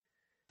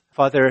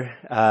Father,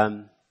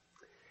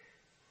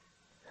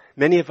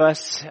 many of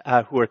us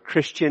who are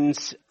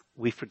Christians,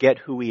 we forget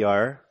who we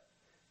are.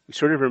 We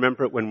sort of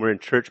remember it when we're in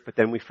church, but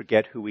then we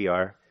forget who we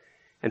are.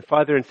 And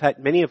Father, in fact,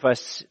 many of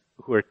us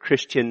who are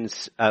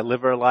Christians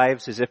live our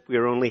lives as if we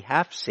are only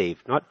half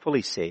saved, not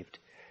fully saved.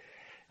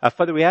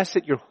 Father, we ask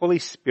that your Holy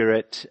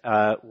Spirit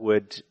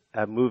would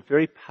move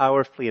very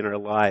powerfully in our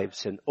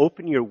lives and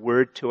open your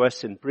word to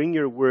us and bring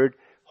your word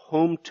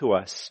home to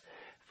us,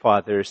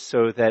 Father,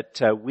 so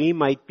that we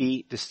might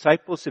be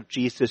disciples of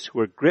Jesus who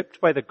are gripped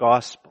by the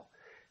gospel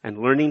and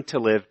learning to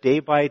live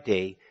day by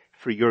day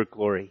for your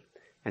glory.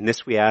 And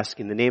this we ask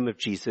in the name of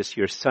Jesus,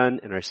 your Son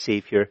and our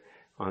Savior.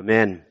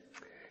 Amen.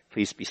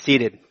 Please be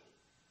seated.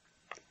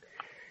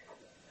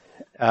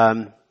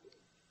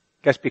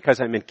 Guess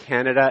because I'm in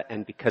Canada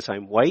and because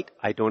I'm white,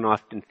 I don't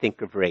often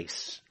think of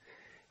race.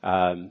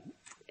 But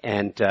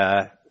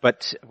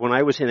when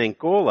I was in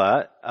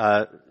Angola,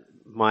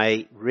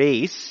 my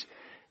race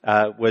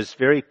was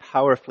very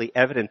powerfully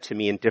evident to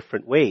me in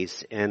different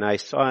ways. And I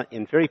saw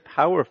in very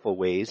powerful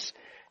ways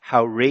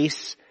how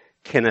race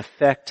can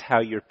affect how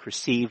you're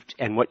perceived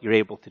and what you're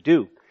able to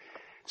do.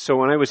 So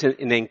when I was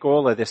in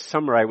Angola this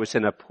summer, I was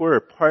in a poorer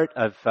part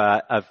of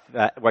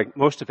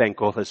most of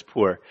Angola is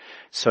poor.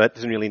 So that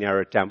doesn't really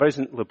narrow it down. But I was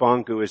in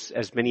Lubangu,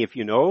 as many of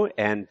you know,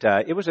 and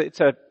it's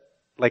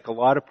like a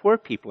lot of poor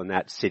people in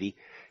that city.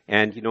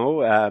 And,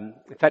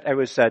 in fact, I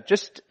was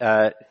just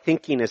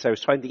thinking as I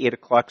was trying the 8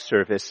 o'clock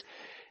service,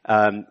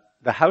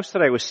 the house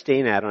that I was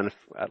staying at on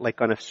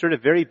a sort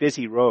of very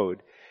busy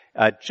road,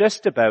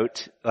 just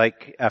about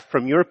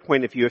from your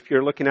point of view, if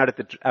you're looking out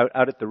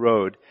at the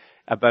road,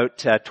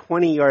 about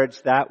 20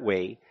 yards that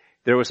way,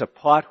 there was a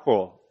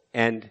pothole.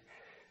 And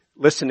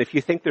listen, if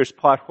you think there's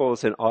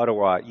potholes in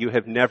Ottawa, you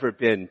have never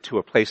been to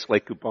a place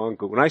like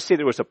Lubangu. When I say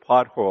there was a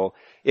pothole,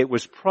 it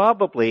was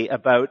probably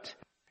about,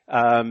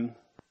 I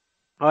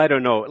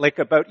don't know,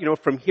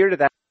 from here to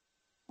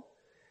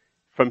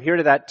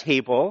that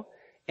table,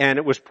 and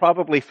it was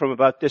probably from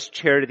about this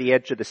chair to the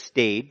edge of the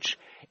stage,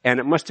 and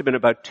it must have been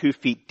about 2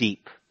 feet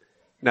deep.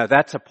 Now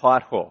that's a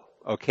pothole,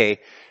 okay?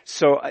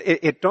 So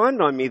it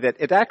dawned on me that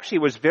it actually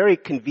was very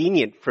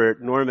convenient for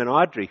Norm and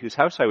Audrey, whose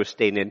house I was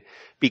staying in,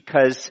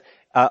 because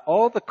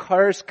all the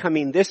cars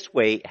coming this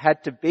way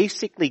had to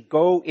basically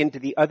go into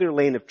the other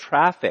lane of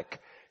traffic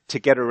to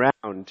get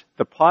around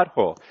the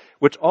pothole,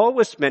 which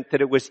always meant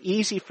that it was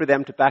easy for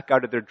them to back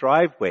out of their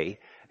driveway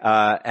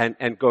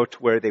and go to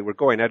where they were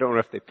going. I don't know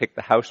if they picked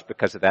the house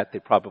because of that. They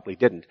probably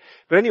didn't.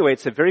 But anyway,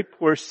 it's a very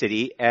poor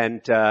city,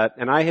 and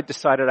I had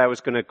decided I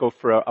was going to go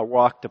for a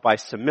walk to buy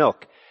some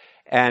milk.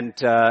 And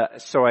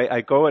so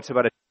I go. It's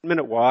about a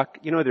 10-minute walk.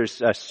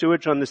 There's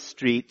sewage on the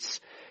streets,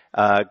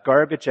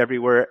 garbage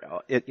everywhere.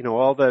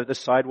 All the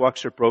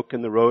sidewalks are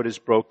broken. The road is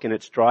broken.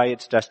 It's dry.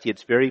 It's dusty.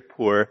 It's very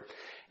poor.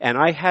 And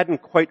I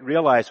hadn't quite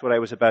realized what I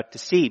was about to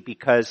see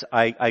because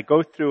I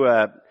go through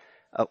a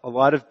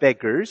lot of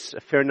beggars,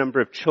 a fair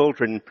number of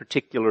children in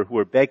particular who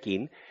are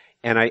begging,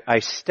 and I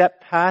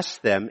step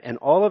past them, and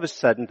all of a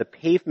sudden the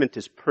pavement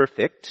is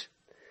perfect,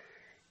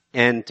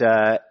 and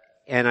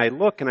I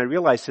look and I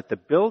realize that the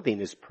building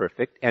is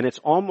perfect, and it's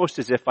almost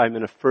as if I'm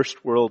in a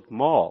first world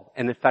mall.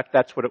 And in fact,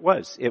 that's what it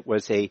was. It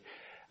was a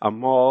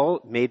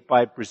mall made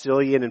by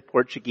Brazilian and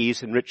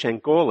Portuguese and rich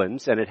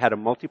Angolans, and it had a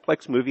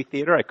multiplex movie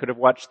theater. I could have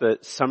watched the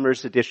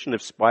summer's edition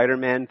of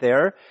Spider-Man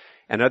there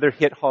and other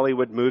hit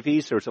Hollywood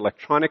movies. There was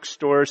electronics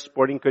stores,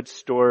 sporting goods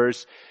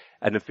stores,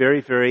 and a very,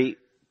 very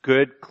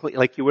good,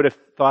 like you would have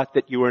thought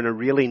that you were in a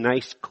really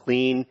nice,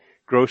 clean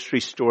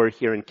grocery store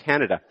here in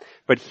Canada.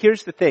 But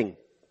here's the thing.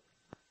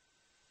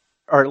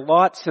 Are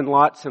lots and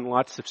lots and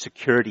lots of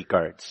security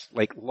guards,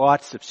 like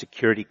lots of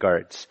security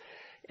guards.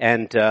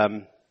 And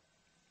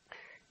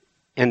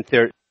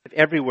they're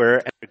everywhere,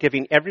 and they're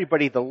giving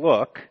everybody the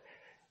look,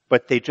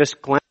 but they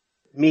just glance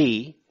at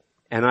me,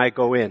 and I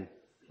go in.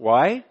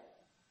 Why?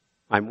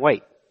 I'm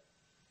white.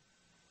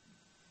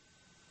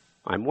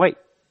 I'm white.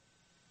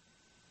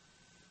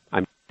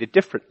 I'm treated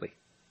differently.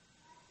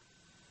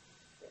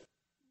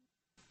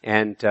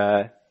 And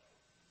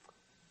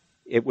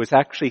it was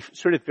actually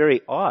sort of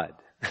very odd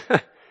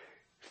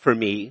for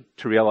me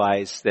to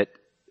realize that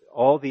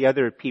all the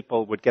other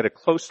people would get a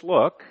close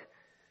look,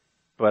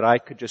 but I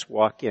could just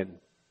walk in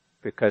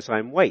because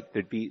I'm white.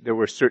 There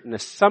were certain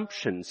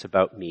assumptions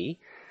about me.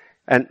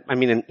 And I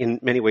mean, in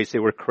many ways they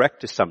were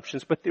correct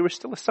assumptions, but they were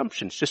still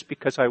assumptions just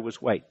because I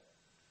was white.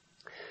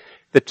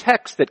 The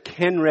text that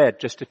Ken read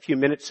just a few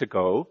minutes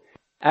ago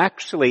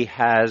actually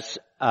has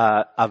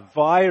a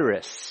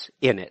virus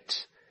in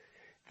it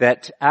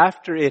that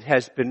after it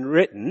has been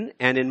written,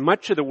 and in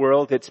much of the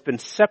world it's been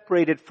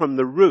separated from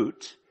the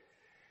root,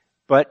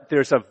 but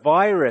there's a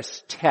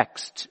virus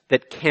text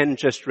that Ken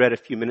just read a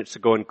few minutes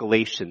ago in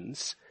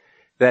Galatians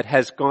that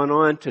has gone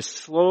on to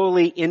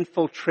slowly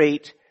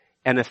infiltrate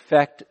and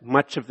affect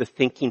much of the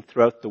thinking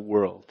throughout the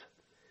world,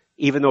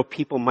 even though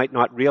people might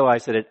not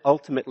realize that it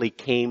ultimately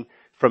came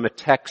from a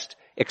text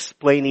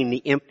explaining the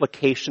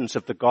implications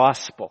of the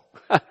gospel.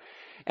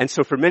 And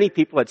so for many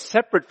people, it's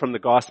separate from the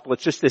gospel.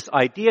 It's just this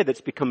idea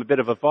that's become a bit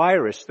of a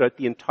virus throughout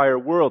the entire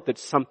world that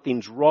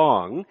something's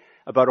wrong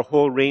about a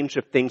whole range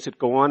of things that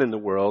go on in the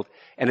world.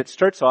 And it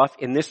starts off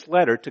in this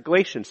letter to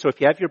Galatians. So if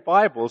you have your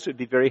Bibles, it would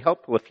be very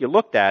helpful if you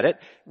looked at it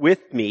with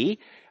me.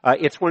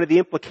 It's one of the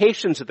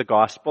implications of the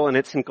gospel, and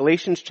it's in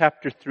Galatians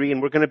chapter 3,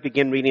 and we're going to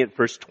begin reading at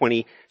verse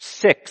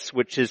 26,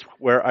 which is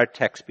where our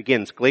text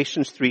begins.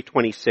 Galatians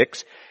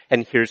 3:26,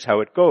 and here's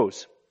how it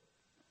goes.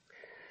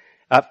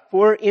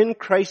 For in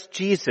Christ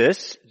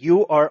Jesus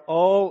you are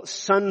all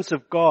sons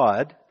of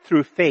God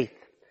through faith.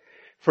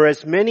 For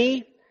as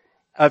many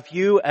of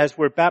you as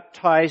were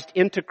baptized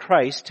into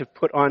Christ have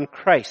put on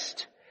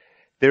Christ.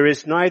 There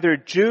is neither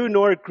Jew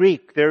nor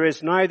Greek. There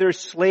is neither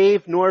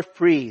slave nor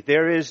free.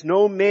 There is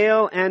no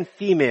male and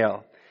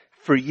female.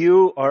 For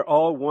you are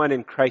all one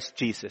in Christ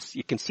Jesus.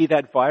 You can see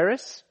that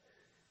virus?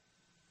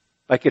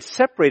 Like it's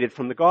separated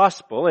from the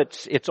gospel.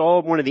 It's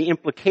all one of the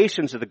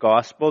implications of the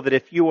gospel that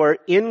if you are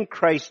in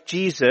Christ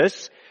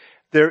Jesus,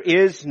 there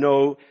is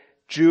no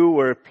Jew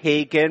or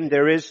pagan,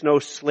 there is no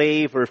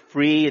slave or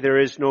free, there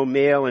is no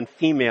male and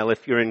female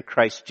if you're in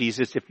Christ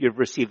Jesus, if you've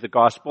received the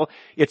gospel.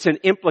 It's an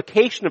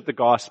implication of the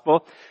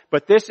gospel,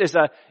 but this is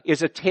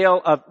a tale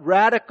of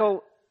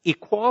radical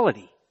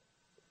equality.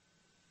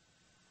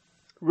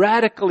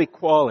 Radical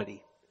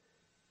equality.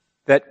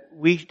 That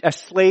a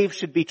slave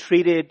should be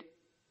treated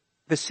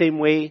the same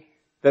way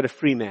that a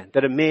free man,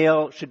 that a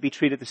male should be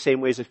treated the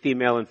same way as a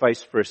female and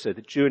vice versa.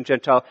 The Jew and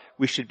Gentile,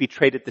 we should be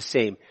treated the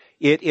same.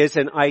 It is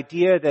an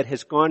idea that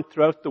has gone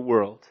throughout the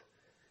world.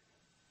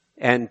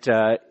 And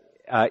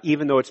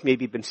even though it's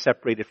maybe been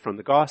separated from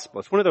the gospel,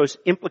 it's one of those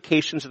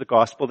implications of the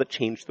gospel that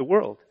changed the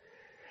world.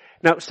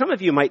 Now, some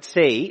of you might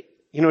say,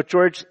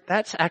 George,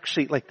 that's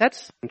actually,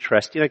 that's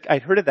interesting.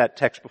 I'd heard of that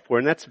text before,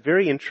 and that's a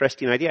very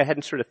interesting idea. I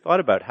hadn't sort of thought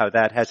about how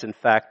that has in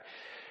fact,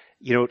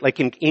 like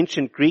in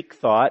ancient Greek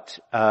thought,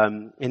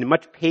 in a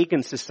much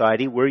pagan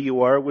society, where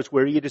you are was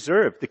where you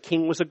deserved. The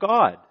king was a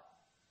god.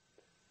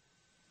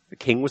 The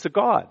king was a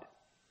god.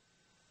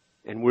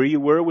 And where you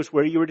were was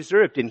where you were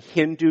deserved. In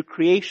Hindu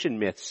creation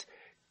myths,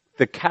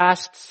 the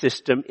caste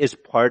system is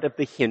part of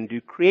the Hindu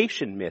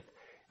creation myth,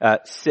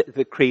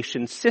 the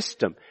creation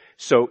system.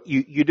 So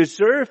you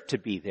deserve to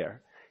be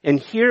there. And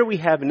here we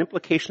have an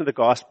implication of the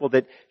gospel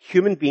that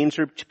human beings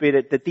are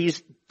treated, that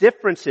these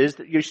differences,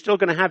 that you're still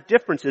going to have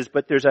differences,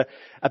 but there's a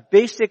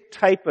basic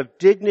type of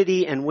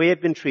dignity and way of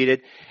being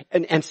treated.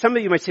 And some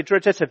of you might say,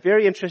 George, that's a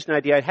very interesting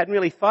idea. I hadn't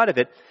really thought of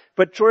it.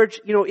 But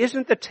George,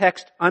 isn't the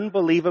text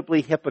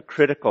unbelievably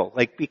hypocritical?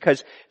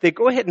 Because they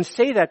go ahead and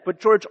say that, but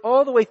George,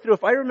 all the way through,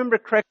 if I remember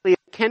correctly,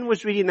 Ken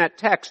was reading that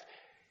text,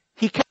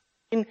 he kept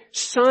saying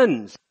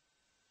sons,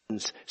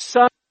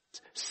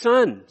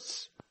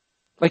 sons.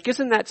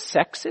 Isn't that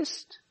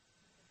sexist?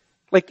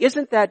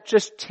 Isn't that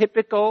just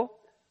typical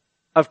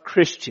of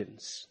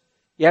Christians?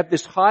 You have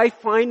this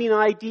high-finding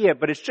idea,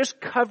 but it's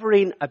just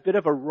covering a bit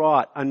of a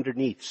rot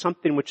underneath,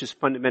 something which is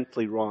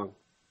fundamentally wrong.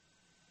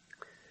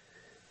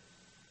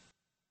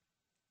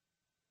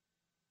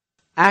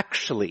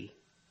 Actually,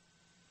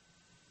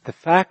 the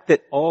fact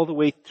that all the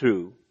way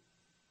through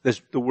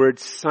the word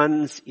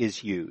sons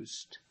is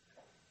used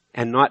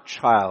and not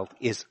child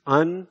is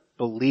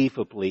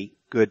unbelievably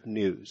good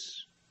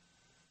news.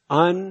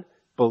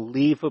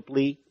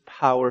 Unbelievably,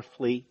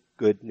 powerfully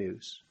good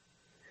news.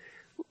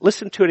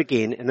 Listen to it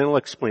again, and then I'll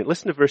explain.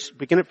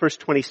 Begin at verse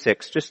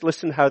 26. Just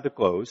listen how that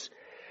goes.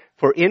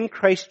 For in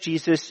Christ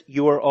Jesus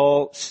you are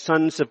all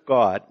sons of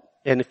God.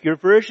 And if your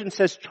version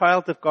says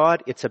child of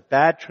God, it's a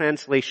bad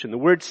translation. The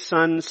word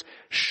sons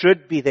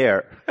should be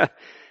there,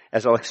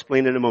 as I'll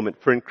explain in a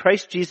moment. For in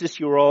Christ Jesus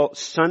you are all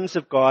sons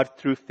of God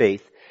through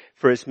faith.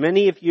 For as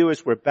many of you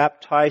as were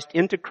baptized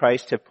into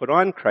Christ have put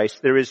on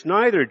Christ. There is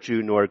neither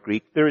Jew nor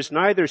Greek. There is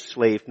neither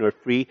slave nor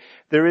free.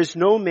 There is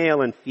no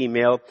male and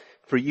female.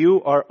 For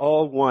you are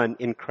all one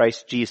in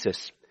Christ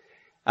Jesus.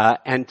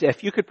 And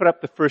if you could put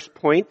up the first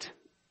point,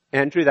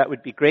 Andrew, that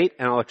would be great.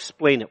 And I'll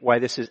explain it, why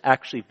this is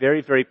actually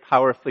very, very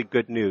powerfully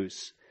good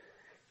news.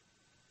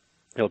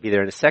 It'll be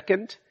there in a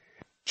second.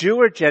 Jew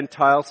or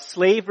Gentile,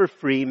 slave or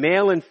free,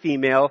 male and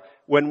female,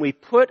 when we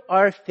put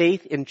our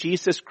faith in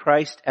Jesus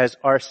Christ as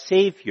our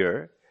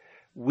Savior,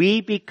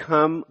 we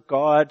become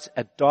God's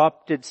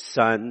adopted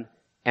son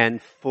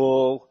and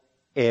full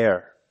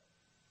heir.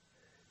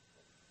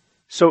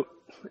 So,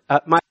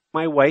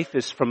 my wife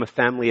is from a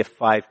family of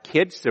 5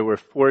 kids. There were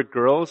 4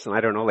 girls,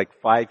 and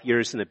 5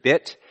 years and a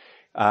bit.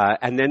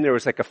 And then there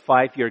was a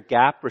 5-year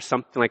gap or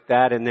something like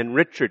that, and then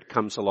Richard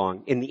comes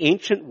along. In the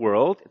ancient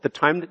world, at the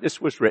time that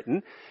this was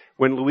written,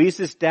 when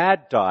Louise's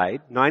dad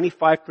died,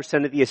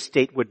 95% of the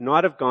estate would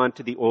not have gone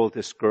to the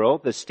oldest girl.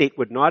 The estate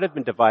would not have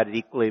been divided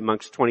equally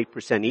amongst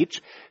 20%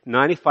 each.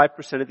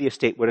 95% of the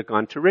estate would have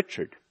gone to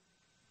Richard,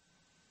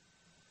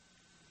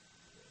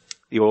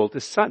 the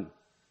oldest son.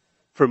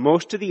 For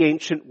most of the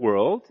ancient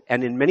world,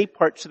 and in many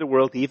parts of the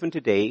world even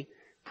today,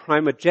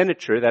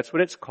 primogeniture, that's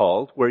what it's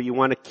called, where you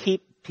want to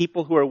keep,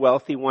 people who are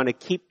wealthy want to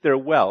keep their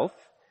wealth,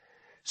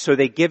 so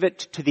they give it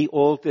to the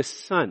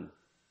oldest son.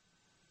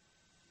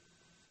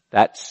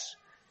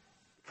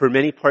 For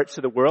many parts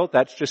of the world,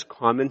 that's just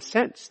common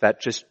sense.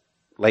 That just,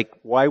 like,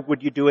 why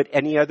would you do it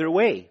any other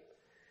way?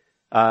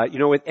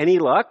 With any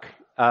luck,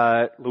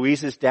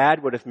 Louise's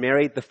dad would have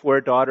married the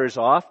 4 daughters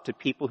off to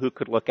people who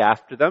could look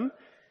after them.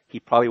 He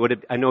probably would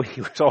have, I know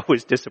he was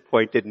always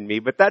disappointed in me,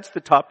 but that's the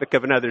topic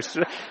of another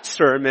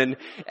sermon,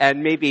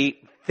 and maybe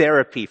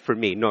therapy for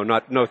me.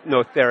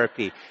 No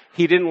therapy.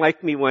 He didn't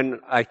like me when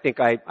I think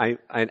I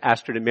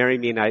asked her to marry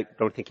me, and I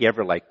don't think he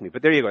ever liked me.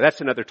 But there you go.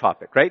 That's another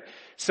topic, right?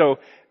 So,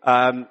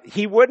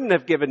 he wouldn't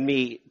have given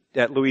me,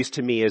 Louise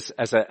to me as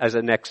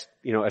a next,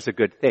 as a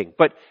good thing.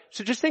 But,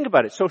 so just think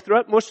about it. So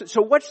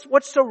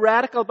what's so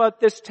radical about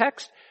this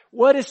text?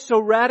 What is so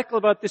radical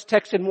about this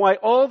text, and why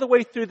all the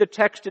way through the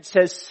text it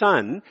says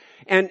son?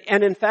 And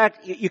in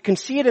fact, you can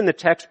see it in the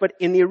text, but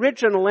in the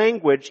original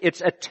language,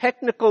 it's a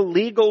technical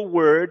legal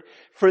word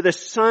for the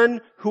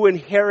son who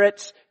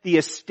inherits the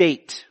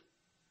estate.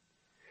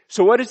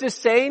 So what is this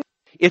saying?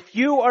 If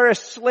you are a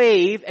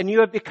slave and you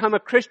have become a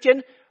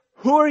Christian,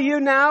 who are you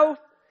now?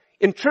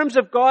 In terms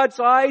of God's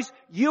eyes,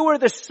 you are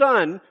the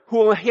son who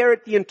will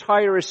inherit the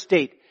entire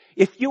estate.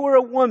 If you are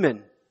a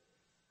woman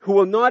who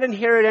will not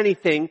inherit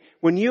anything,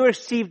 when you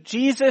receive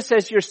Jesus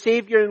as your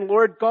Savior and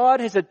Lord,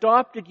 God has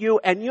adopted you,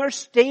 and your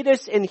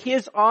status in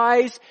His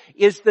eyes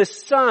is the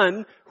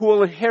son who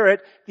will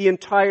inherit the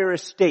entire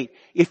estate.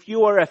 If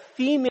you are a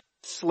female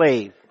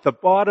slave, the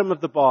bottom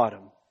of the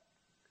bottom,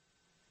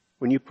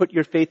 when you put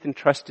your faith and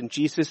trust in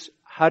Jesus,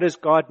 how does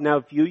God now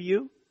view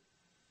you?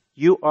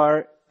 You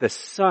are the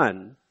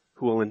son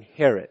who will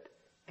inherit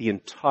the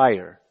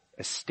entire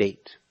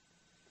estate.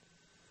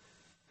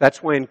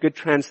 That's why in good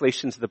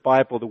translations of the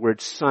Bible, the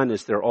word son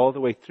is there all the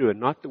way through, and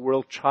not the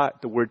word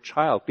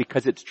child,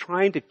 because it's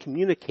trying to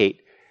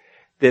communicate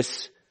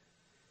this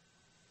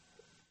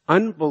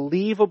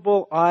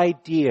unbelievable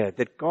idea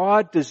that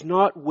God does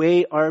not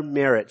weigh our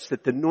merits,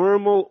 that the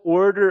normal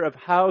order of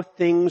how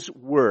things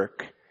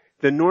work,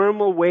 the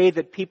normal way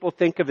that people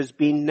think of as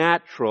being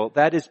natural,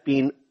 that is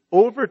being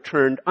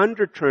overturned,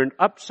 underturned,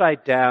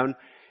 upside down,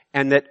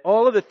 and that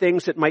all of the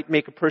things that might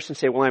make a person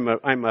say, well,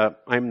 I'm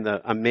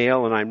a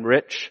male and I'm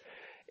rich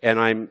and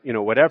I'm,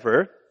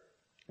 whatever.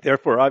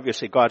 Therefore,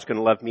 obviously, God's going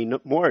to love me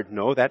more.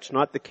 No, that's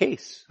not the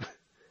case.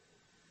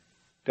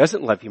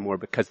 Doesn't love you more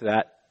because of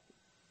that.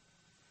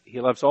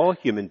 He loves all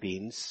human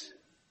beings.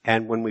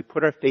 And when we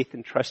put our faith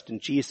and trust in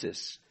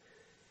Jesus,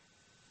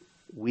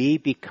 we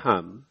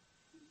become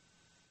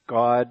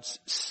God's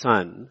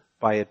son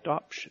by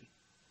adoption.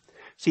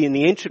 See, in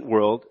the ancient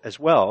world as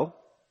well,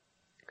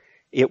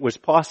 it was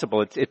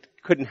possible. It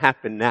couldn't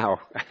happen now.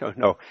 I don't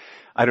know.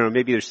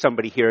 Maybe there's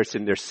somebody here that's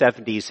in their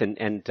 70s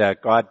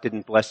and God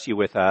didn't bless you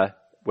with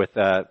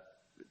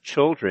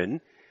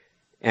children.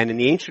 And in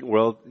the ancient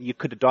world, you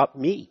could adopt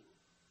me.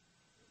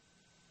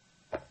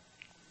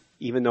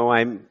 Even though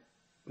I'm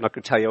not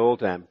going to tell you how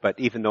old I am, but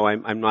even though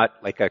I'm not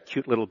like a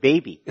cute little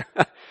baby,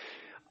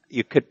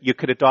 you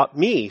could adopt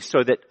me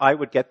so that I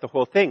would get the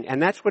whole thing.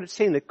 And that's what it's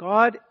saying, that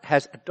God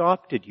has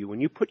adopted you.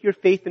 When you put your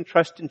faith and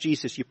trust in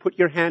Jesus, you put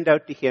your hand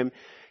out to Him,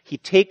 He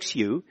takes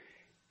you.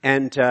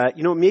 And,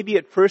 maybe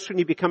at first when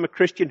you become a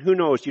Christian, who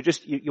knows,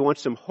 you want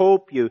some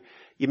hope, you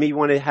may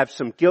want to have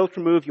some guilt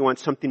removed, you want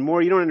something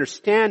more, you don't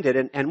understand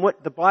it. And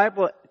what the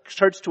Bible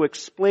starts to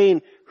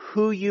explain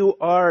who you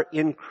are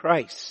in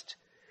Christ.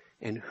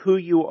 And who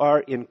you are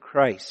in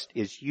Christ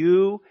is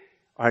you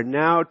are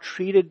now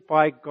treated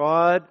by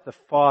God the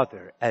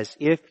Father as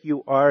if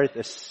you are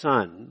the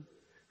Son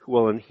who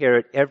will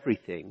inherit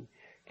everything,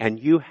 and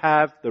you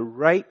have the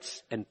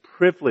rights and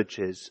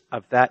privileges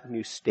of that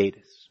new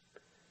status.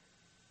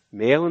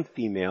 Male and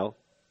female,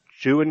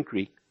 Jew and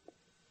Greek,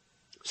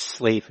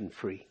 slave and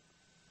free.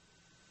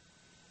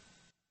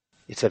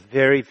 It's a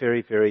very,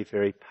 very, very,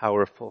 very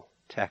powerful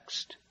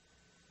text.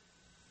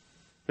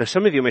 Now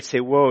some of you might say,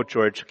 whoa,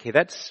 George, okay,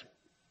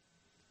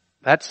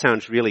 that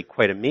sounds really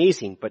quite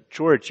amazing, but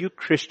George, you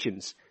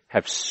Christians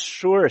have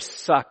sure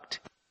sucked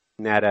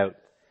that out.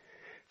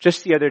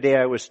 Just the other day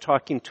I was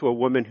talking to a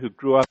woman who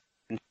grew up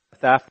in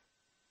South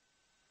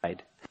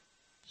Africa.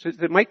 So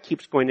the mic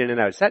keeps going in and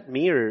out. Is that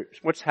me or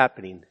what's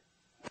happening?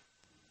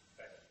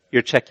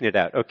 You're checking it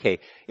out. Okay.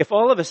 If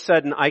all of a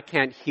sudden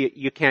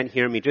you can't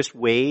hear me, just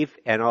wave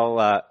and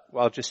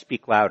I'll just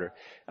speak louder.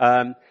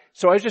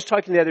 So I was just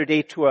talking the other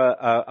day to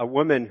a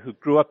woman who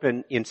grew up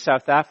in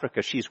South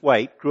Africa. She's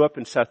white, grew up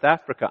in South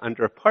Africa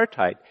under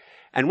apartheid.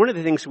 And one of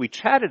the things we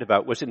chatted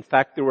about was, in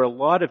fact, there were a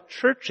lot of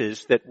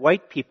churches that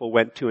white people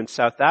went to in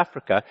South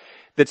Africa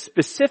that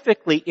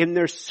specifically in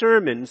their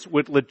sermons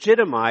would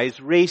legitimize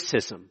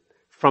racism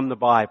from the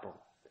Bible.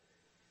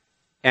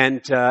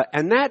 And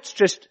that's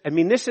just,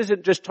 this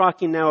isn't just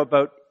talking now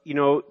about,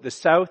 the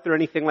South or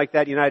anything like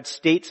that, United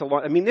States.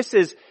 This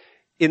is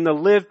in the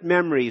lived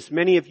memories.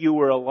 Many of you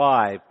were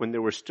alive when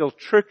there were still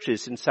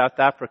churches in South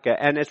Africa.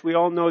 And as we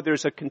all know,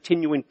 there's a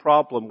continuing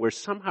problem where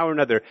somehow or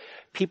another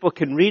people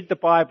can read the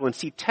Bible and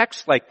see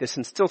texts like this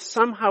and still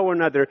somehow or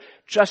another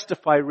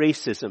justify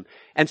racism.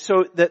 And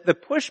so the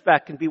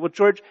pushback can be, well,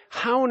 George,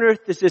 how on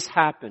earth does this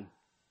happen?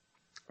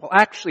 Well,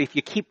 actually, if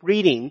you keep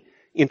reading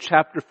in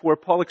chapter 4,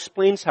 Paul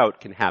explains how it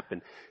can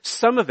happen.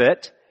 Some of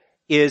it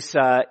is,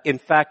 in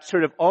fact,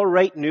 sort of all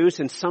right news,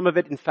 and some of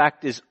it, in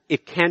fact,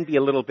 it can be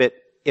a little bit,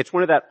 it's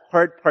one of that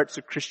hard parts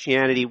of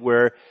Christianity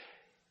where,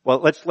 well,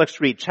 let's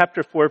read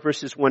chapter 4,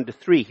 verses 1 to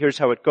 3. Here's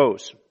how it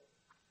goes.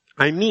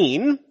 I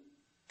mean,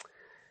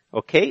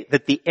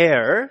 that the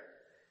heir,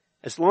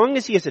 as long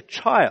as he is a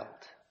child,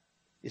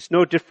 is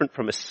no different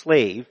from a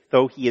slave,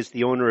 though he is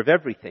the owner of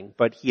everything,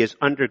 but he is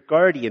under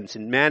guardians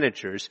and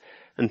managers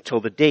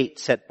until the date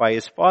set by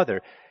his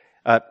father.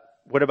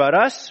 What about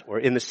us? Or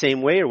in the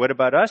same way, or what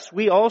about us?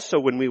 We also,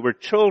 when we were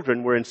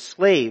children, were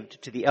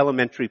enslaved to the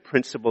elementary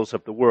principles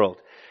of the world.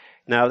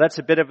 Now, that's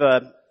a bit of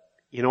a,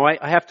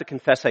 I have to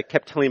confess, I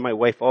kept telling my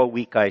wife all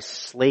week I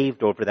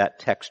slaved over that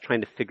text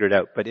trying to figure it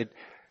out, but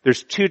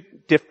there's two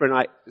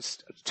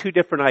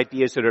different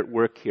ideas that are at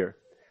work here.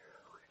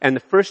 And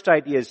the first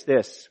idea is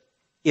this: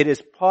 it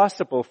is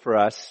possible for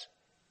us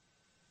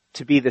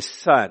to be the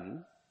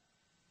son,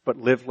 but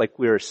live like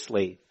we're a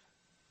slave.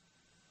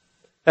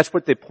 That's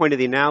what the point of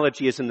the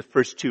analogy is in the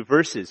first two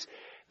verses.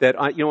 That,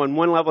 on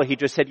one level he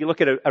just said, you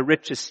look at a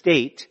rich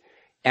estate,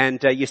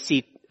 and you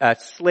see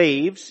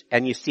slaves,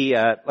 and you see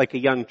like a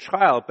young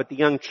child, but the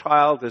young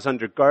child is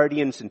under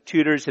guardians and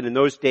tutors, and in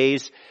those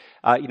days,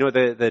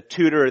 the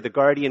tutor or the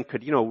guardian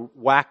could,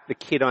 whack the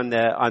kid on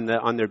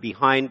their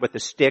behind with a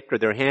stick or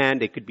their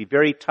hand. It could be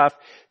very tough,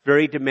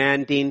 very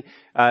demanding,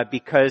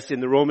 because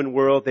in the Roman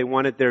world they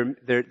wanted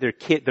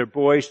their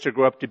boys to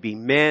grow up to be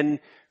men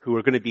who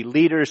were going to be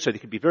leaders, so they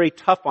could be very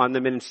tough on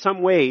them. And in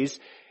some ways,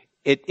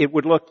 it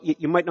would look,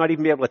 you might not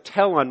even be able to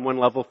tell on one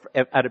level,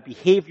 at a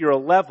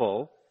behavioral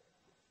level,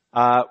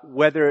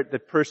 whether the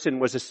person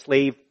was a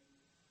slave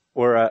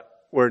or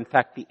in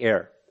fact the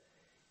heir.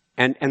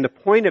 And the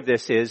point of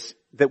this is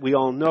that we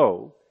all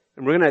know,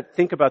 and we're going to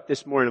think about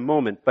this more in a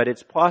moment, but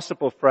it's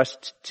possible for us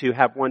to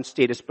have one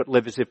status but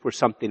live as if we're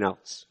something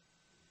else.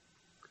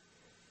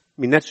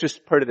 I mean, that's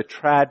just part of the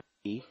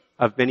tragedy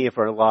of many of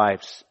our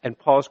lives. And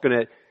Paul's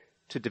going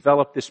to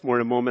develop this more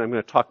in a moment. I'm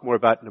going to talk more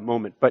about it in a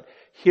moment. But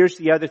here's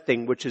the other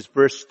thing, which is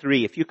verse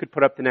 3. If you could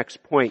put up the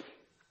next point.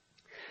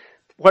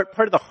 Part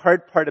of the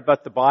hard part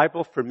about the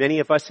Bible for many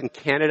of us in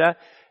Canada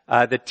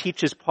that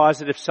teaches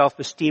positive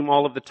self-esteem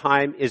all of the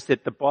time is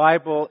that the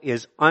Bible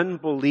is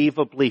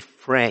unbelievably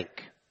frank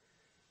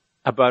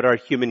about our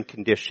human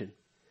condition.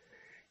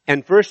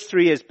 And verse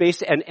 3 is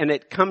and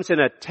it comes in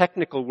a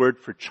technical word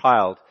for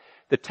child.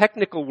 The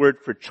technical word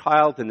for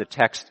child in the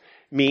text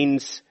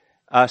means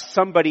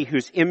somebody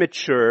who's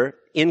immature,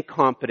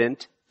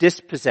 incompetent,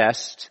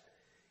 dispossessed,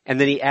 and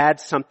then he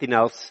adds something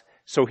else.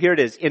 So here it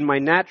is. In my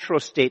natural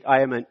state,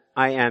 I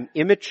am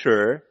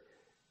immature,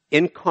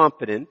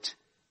 incompetent,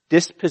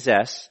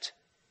 dispossessed,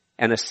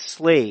 and a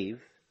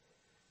slave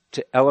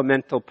to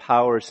elemental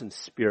powers and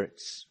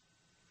spirits.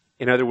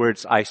 In other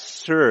words, I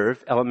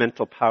serve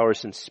elemental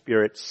powers and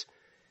spirits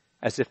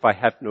as if I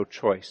have no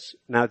choice.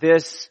 Now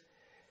here's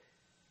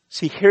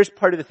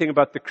part of the thing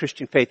about the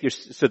Christian faith.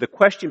 So the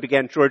question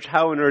began, George,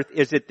 how on earth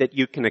is it that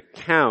you can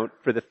account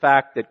for the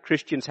fact that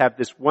Christians have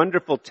this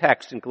wonderful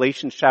text in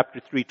Galatians chapter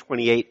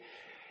 3:28,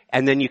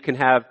 and then you can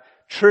have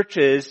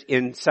churches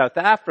in South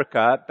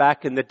Africa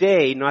back in the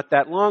day, not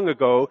that long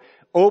ago,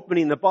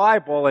 opening the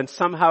Bible and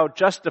somehow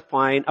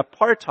justifying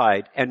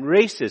apartheid and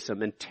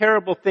racism and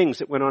terrible things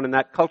that went on in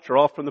that culture,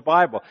 all from the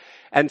Bible.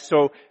 And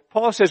so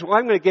Paul says, well,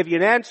 I'm going to give you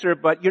an answer,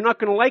 but you're not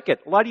going to like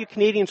it. A lot of you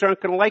Canadians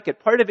aren't going to like it.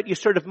 Part of it you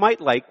sort of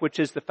might like, which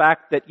is the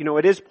fact that,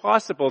 it is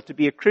possible to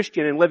be a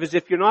Christian and live as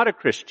if you're not a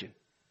Christian.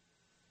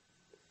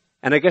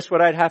 And I guess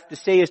what I'd have to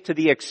say is, to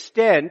the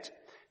extent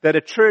that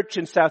a church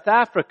in South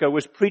Africa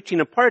was preaching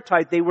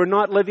apartheid, they were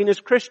not living as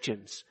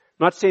Christians.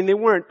 I'm not saying they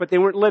weren't, but they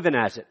weren't living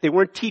as it. They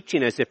weren't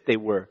teaching as if they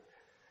were.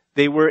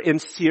 They were in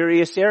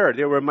serious error.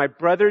 They were my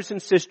brothers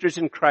and sisters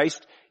in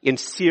Christ in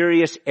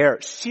serious error.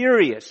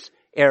 Serious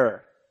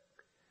error.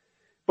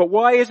 But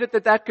why is it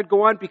that could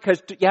go on?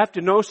 Because you have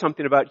to know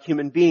something about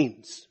human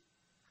beings.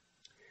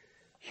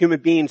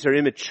 Human beings are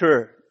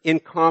immature,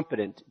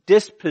 incompetent,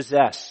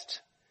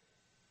 dispossessed,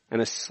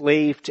 and a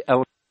slave to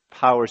elemental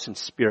powers and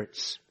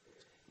spirits.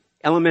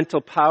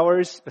 Elemental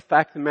powers, the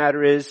fact of the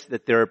matter is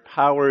that there are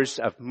powers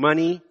of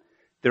money,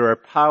 there are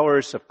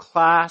powers of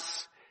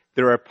class,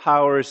 there are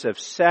powers of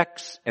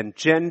sex and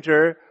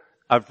gender,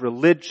 of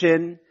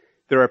religion,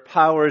 there are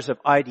powers of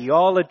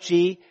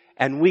ideology,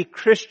 and we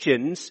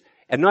Christians,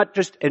 not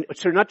just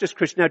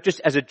Christians, now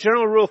just as a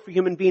general rule for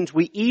human beings,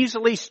 we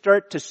easily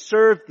start to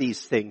serve these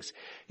things.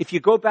 If you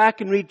go back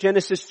and read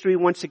Genesis 3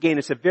 once again,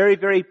 it's a very,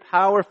 very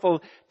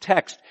powerful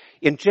text.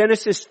 In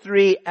Genesis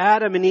 3,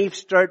 Adam and Eve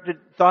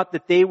thought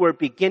that they were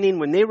beginning,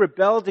 when they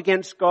rebelled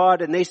against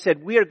God and they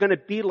said, we are going to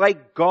be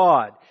like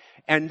God.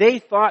 And they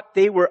thought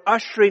they were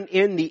ushering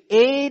in the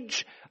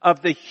age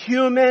of the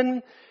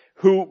human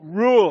who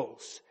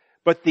rules.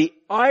 But the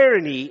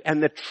irony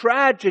and the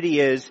tragedy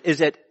is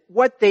that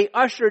what they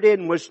ushered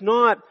in was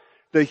not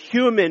the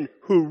human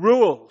who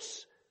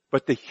rules,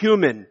 but the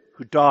human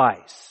who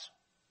dies.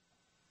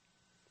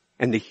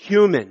 And the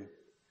human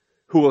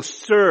who will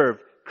serve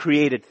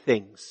created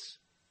things.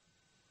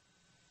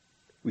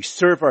 We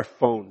serve our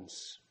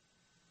phones.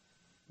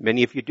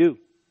 Many of you do.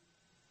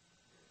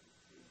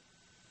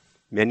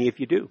 Many of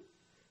you do.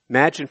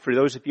 Imagine for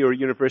those of you who are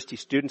university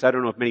students, I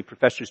don't know if many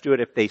professors do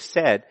it, if they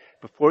said,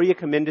 before you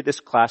come into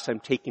this class, I'm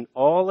taking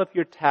all of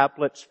your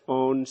tablets,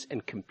 phones,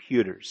 and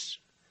computers.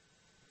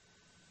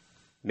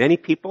 Many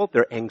people,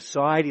 their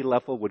anxiety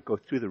level would go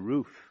through the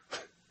roof.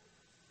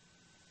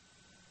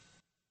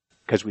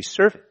 Because we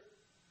serve it.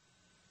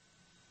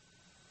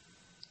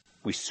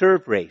 We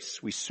serve race,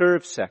 we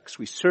serve sex,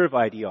 we serve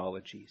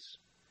ideologies.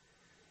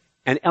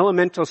 And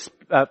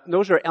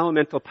those are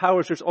elemental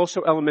powers. There's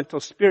also elemental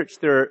spirits.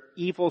 There are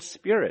evil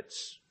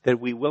spirits that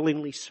we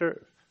willingly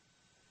serve.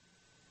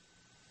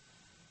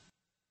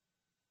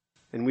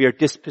 And we are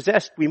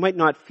dispossessed. We might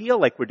not feel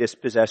like we're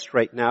dispossessed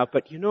right now,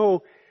 but you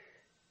know,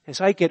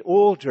 as I get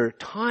older,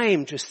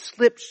 time just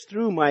slips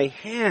through my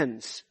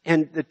hands.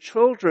 And the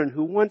children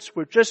who once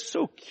were just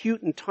so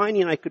cute and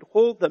tiny and I could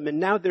hold them, and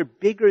now they're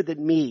bigger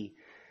than me.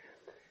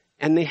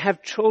 And they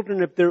have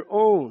children of their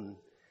own.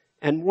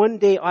 And one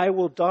day I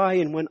will die,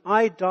 and when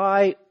I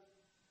die,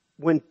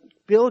 if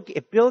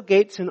Bill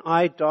Gates and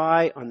I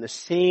die on the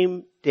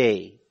same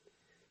day,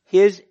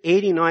 his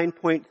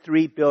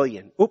 89.3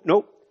 billion,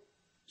 89.4,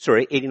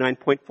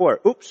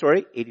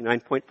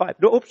 89.5,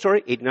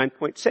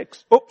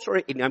 89.6,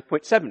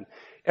 89.7.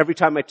 Every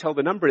time I tell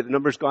the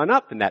number's gone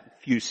up in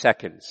that few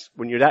seconds.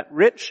 When you're that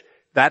rich,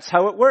 that's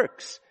how it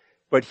works.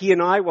 But he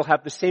and I will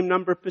have the same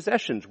number of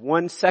possessions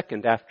 1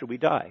 second after we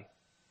die.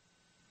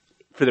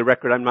 For the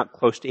record, I'm not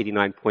close to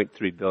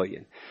 89.3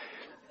 billion.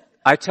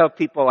 I tell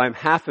people I'm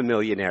half a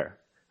millionaire.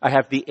 I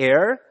have the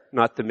air,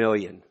 not the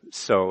million.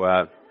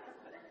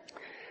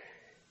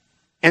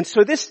 And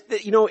so this,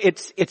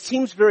 it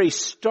seems very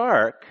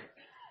stark,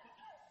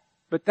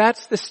 but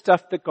that's the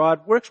stuff that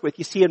God works with.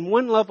 You see, in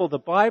one level, the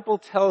Bible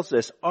tells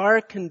us our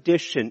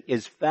condition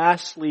is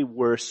vastly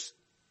worse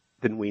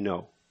than we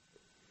know.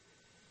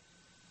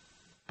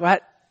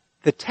 But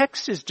the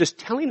text is just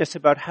telling us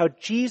about how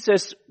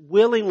Jesus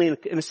willingly,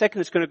 in a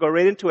second it's going to go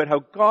right into it, how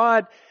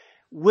God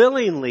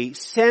willingly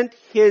sent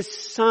His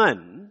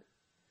Son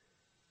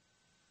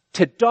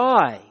to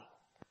die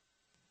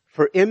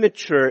for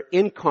immature,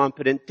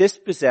 incompetent,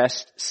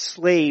 dispossessed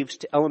slaves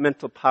to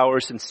elemental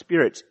powers and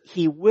spirits.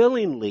 He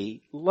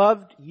willingly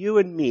loved you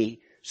and me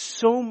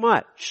so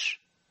much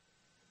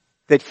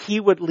that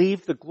He would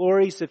leave the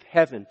glories of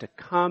heaven to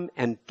come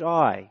and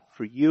die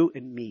for you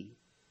and me,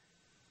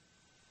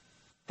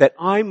 that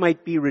I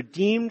might be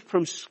redeemed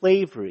from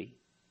slavery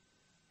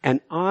and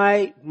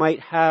I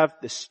might have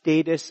the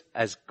status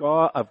as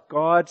of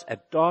God's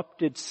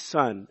adopted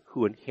son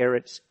who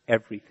inherits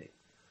everything.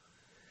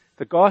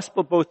 The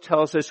gospel both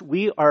tells us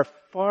we are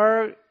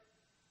far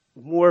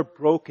more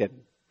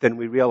broken than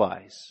we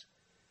realize,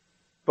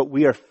 but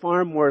we are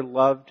far more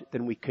loved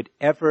than we could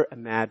ever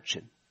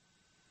imagine.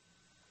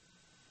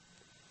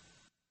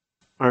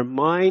 Our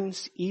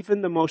minds,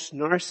 even the most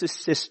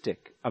narcissistic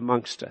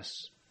amongst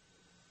us,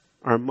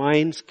 our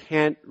minds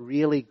can't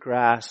really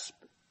grasp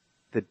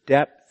the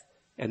depth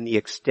and the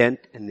extent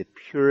and the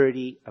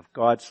purity of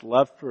God's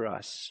love for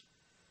us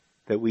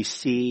that we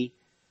see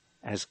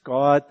as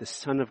God, the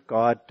Son of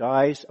God,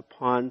 dies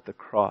upon the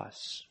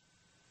cross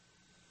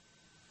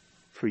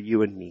for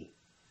you and me.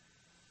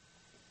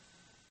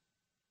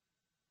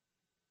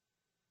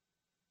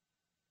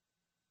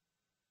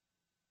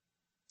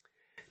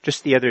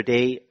 Just the other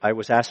day, I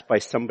was asked by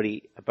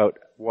somebody about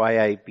why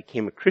I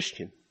became a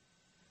Christian.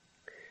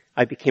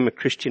 I became a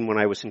Christian when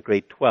I was in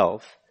grade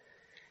 12,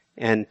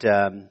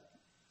 and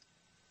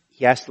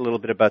he asked a little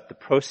bit about the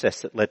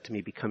process that led to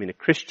me becoming a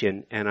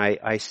Christian, and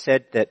I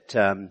said that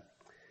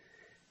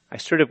I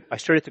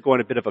started to go on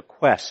a bit of a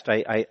quest.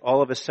 I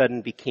all of a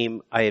sudden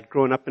I had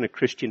grown up in a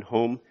Christian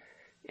home,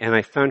 and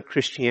I found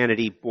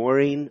Christianity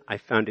boring. I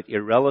found it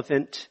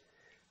irrelevant.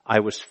 I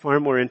was far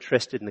more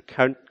interested in the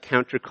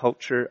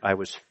counterculture. I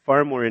was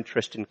far more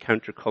interested in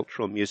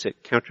countercultural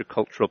music,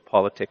 countercultural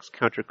politics,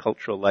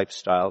 countercultural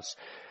lifestyles,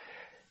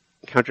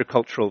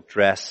 countercultural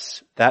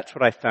dress. That's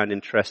what I found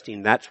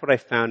interesting. That's what I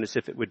found as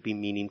if it would be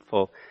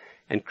meaningful.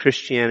 And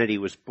Christianity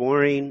was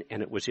boring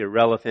and it was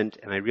irrelevant,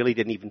 and I really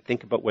didn't even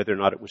think about whether or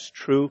not it was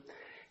true.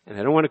 And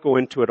I don't want to go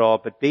into it all,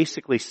 but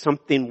basically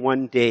something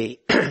one day,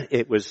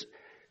 it was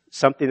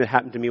something that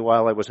happened to me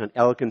while I was on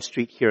Elgin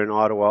Street here in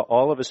Ottawa,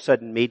 all of a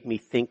sudden made me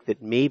think that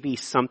maybe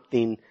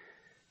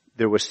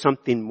there was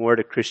something more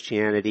to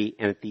Christianity,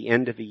 and at the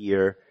end of a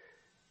year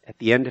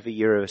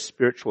of a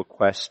spiritual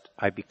quest,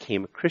 I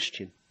became a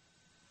Christian.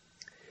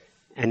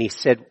 And he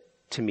said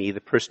to me,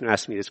 the person who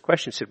asked me this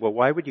question said, well,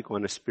 why would you go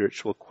on a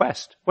spiritual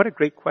quest? What a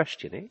great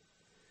question, eh?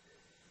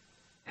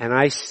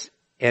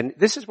 And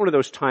this is one of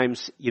those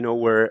times,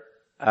 where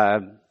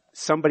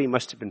somebody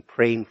must have been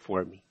praying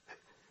for me.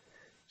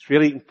 It's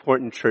really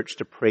important, church,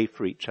 to pray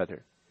for each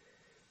other.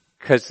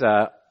 Because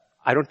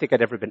I don't think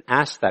I'd ever been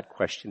asked that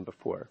question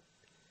before.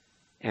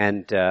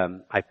 And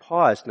I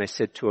paused and I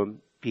said to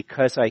him,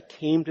 because I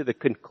came to the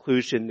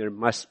conclusion there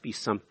must be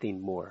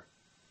something more.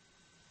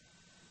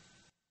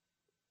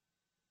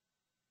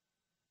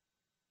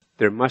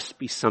 There must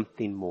be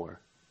something more.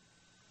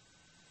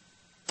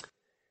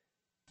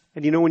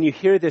 And when you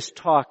hear this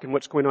talk and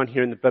what's going on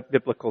here in the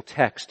biblical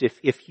text,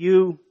 if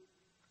you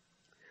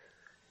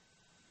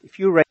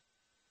write,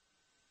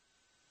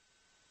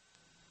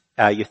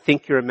 you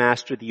think you're a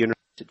master of the universe,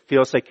 it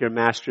feels like you're a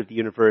master of the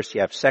universe,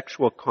 you have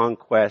sexual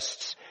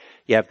conquests,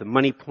 you have the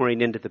money pouring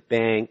into the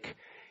bank,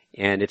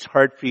 and it's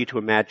hard for you to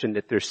imagine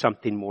that there's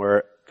something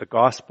more, the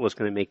gospel is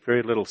going to make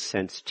very little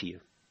sense to you.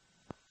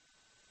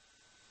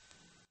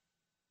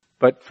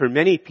 But for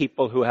many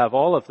people who have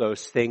all of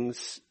those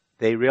things,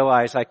 they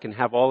realize I can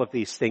have all of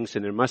these things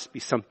and there must be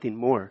something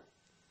more.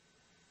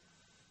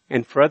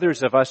 And for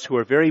others of us who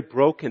are very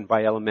broken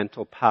by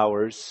elemental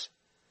powers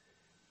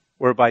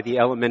or by the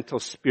elemental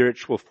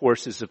spiritual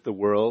forces of the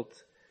world,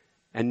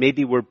 and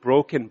maybe we're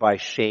broken by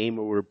shame,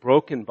 or we're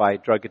broken by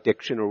drug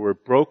addiction, or we're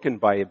broken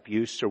by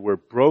abuse, or we're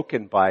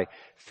broken by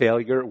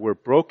failure, or we're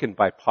broken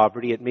by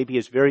poverty, it maybe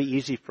is very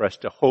easy for us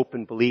to hope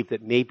and believe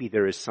that maybe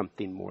there is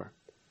something more.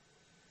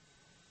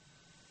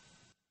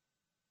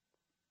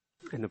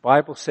 And the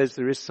Bible says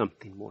there is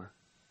something more.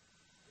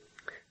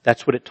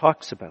 That's what it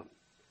talks about.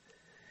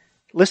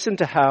 Listen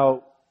to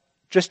how,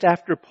 just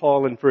after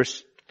Paul in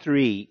verse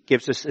 3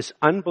 gives us this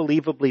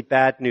unbelievably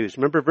bad news.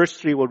 Remember verse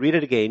 3, we'll read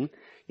it again.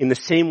 In the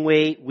same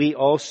way, we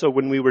also,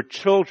 when we were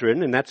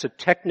children, and that's a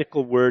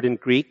technical word in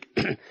Greek,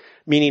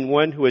 meaning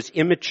one who is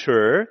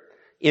immature,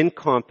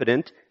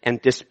 incompetent,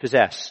 and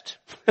dispossessed.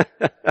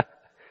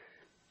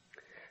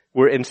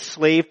 We're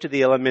enslaved to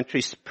the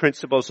elementary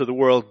principles of the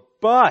world,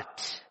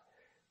 but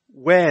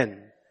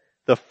when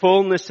the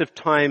fullness of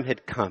time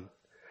had come,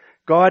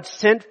 God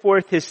sent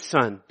forth His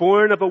Son,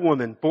 born of a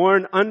woman,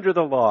 born under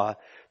the law,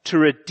 to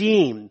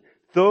redeem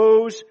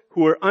those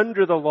who are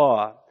under the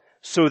law,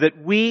 so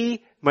that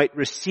we might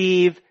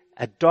receive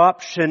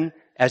adoption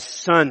as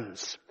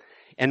sons.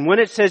 And when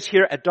it says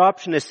here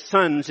adoption as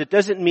sons, it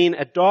doesn't mean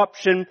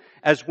adoption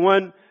as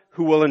one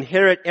who will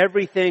inherit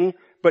everything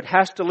but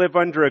has to live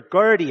under a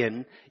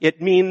guardian.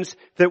 It means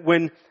that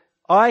when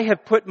I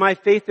have put my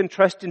faith and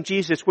trust in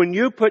Jesus, when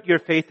you put your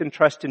faith and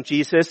trust in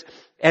Jesus,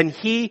 and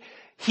He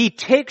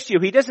takes you,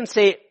 He doesn't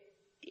say,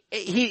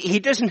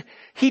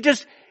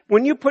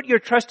 when you put your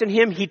trust in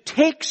Him, He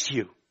takes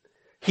you.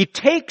 He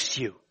takes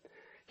you.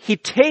 He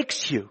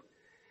takes you.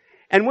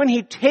 And when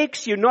He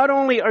takes you, not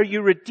only are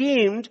you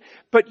redeemed,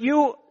 but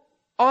you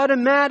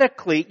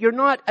automatically, you're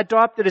not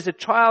adopted as a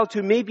child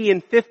who maybe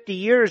in 50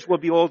 years will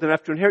be old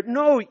enough to inherit.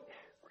 No,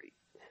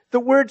 the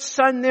word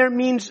son there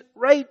means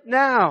right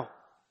now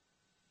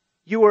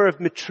you are of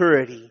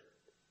maturity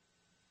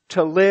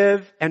to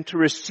live and to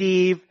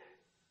receive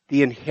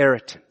the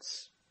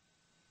inheritance.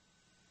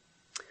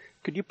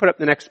 Could you put up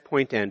the next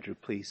point, Andrew,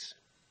 please?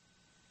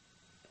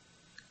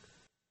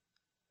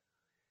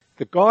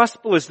 The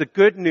gospel is the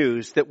good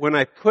news that when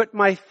I put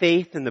my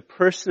faith in the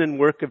person and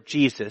work of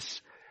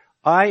Jesus,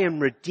 I am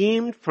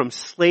redeemed from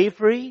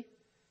slavery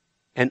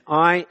and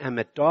I am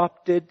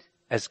adopted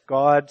as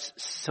God's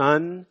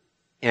son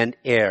and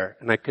heir.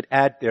 And I could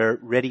add there,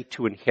 ready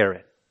to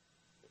inherit.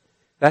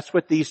 That's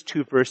what these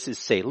two verses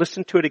say.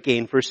 Listen to it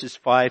again, verses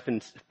 4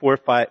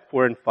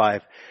 and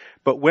 5.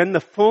 But when the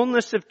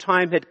fullness of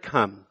time had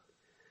come,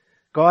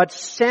 God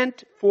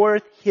sent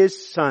forth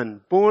His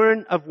Son,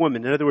 born of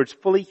woman, in other words,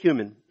 fully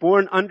human,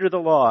 born under the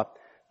law,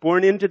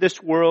 born into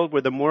this world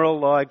where the moral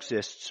law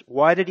exists.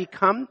 Why did He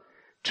come?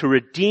 To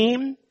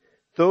redeem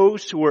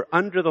those who were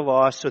under the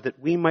law so that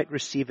we might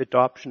receive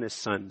adoption as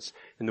sons.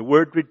 And the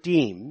word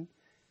redeem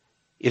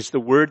is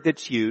the word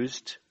that's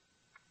used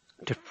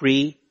to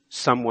free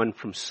someone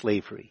from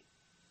slavery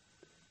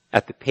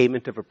at the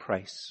payment of a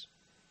price.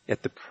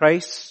 At the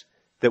price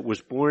that was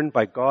borne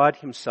by God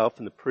Himself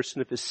in the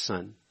person of His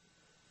Son.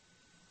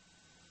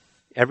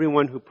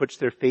 Everyone who puts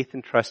their faith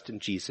and trust in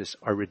Jesus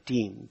are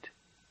redeemed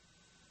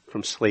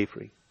from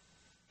slavery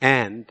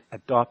and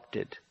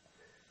adopted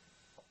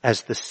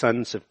as the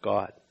sons of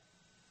God.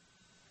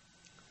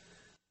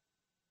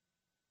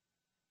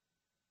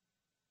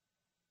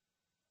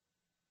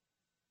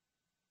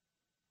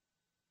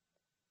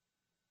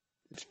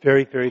 It's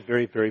very, very,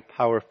 very, very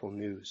powerful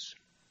news.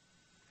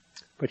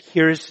 But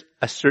here's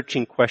a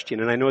searching question,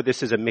 and I know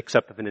this is a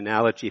mix-up of an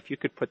analogy. If you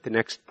could put the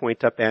next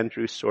point up,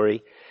 Andrew,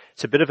 sorry.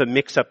 It's a bit of a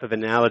mix-up of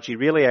analogy.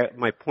 Really,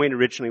 my point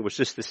originally was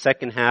just the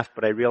second half,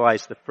 but I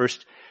realized the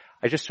first,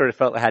 I just sort of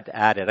felt I had to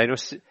add it. I know,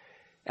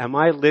 am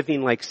I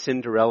living like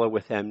Cinderella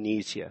with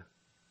amnesia?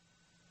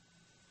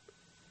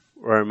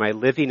 Or am I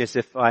living as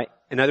if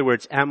in other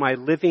words, am I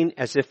living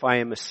as if I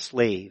am a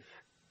slave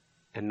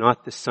and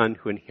not the son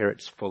who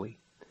inherits fully?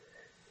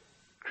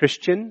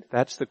 Christian,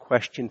 that's the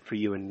question for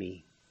you and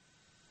me.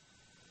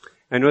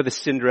 I know the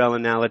Cinderella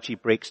analogy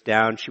breaks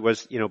down. She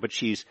was, but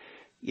she's,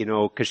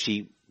 because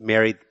she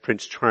married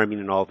Prince Charming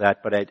and all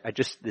that. But I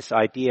just, this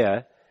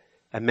idea,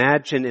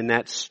 imagine in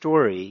that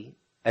story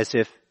as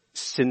if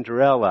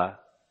Cinderella,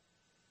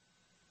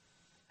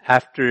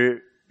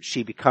 after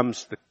she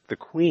becomes the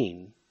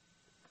queen,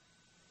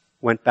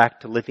 went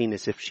back to living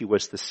as if she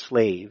was the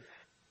slave,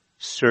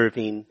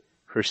 serving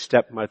her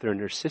stepmother and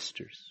her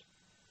sisters.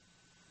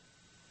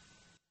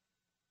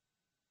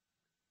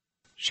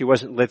 She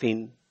wasn't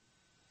living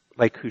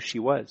like who she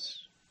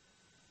was.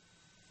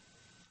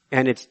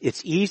 And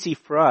it's easy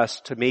for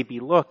us to maybe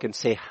look and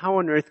say, how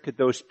on earth could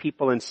those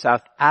people in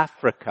South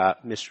Africa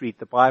misread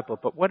the Bible?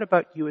 But what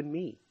about you and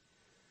me?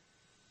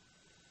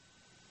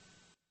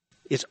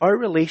 Is our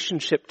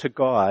relationship to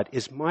God,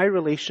 is my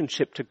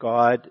relationship to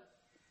God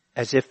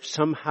as if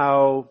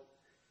somehow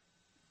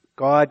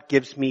God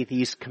gives me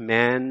these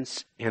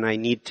commands and I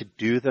need to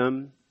do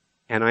them,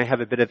 and I have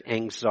a bit of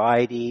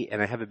anxiety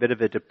and I have a bit of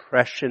a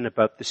depression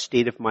about the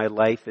state of my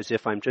life as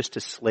if I'm just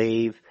a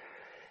slave,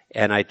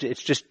 and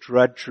it's just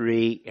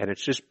drudgery, and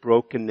it's just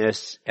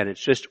brokenness, and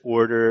it's just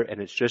order, and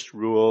it's just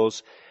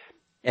rules.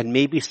 And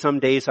maybe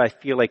some days I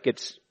feel like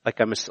it's like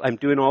I'm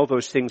doing all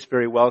those things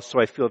very well, so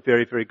I feel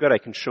very, very good. I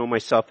can show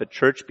myself at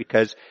church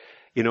because,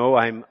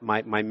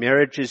 my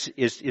marriage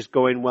is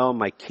going well,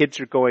 my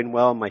kids are going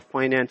well, my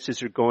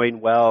finances are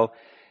going well,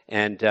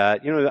 and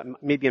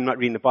maybe I'm not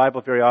reading the Bible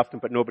very often,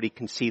 but nobody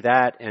can see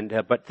that. And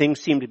but things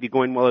seem to be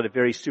going well at a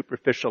very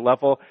superficial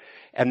level.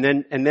 And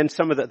then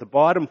some of the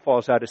bottom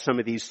falls out of some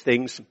of these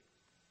things,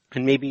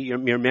 and maybe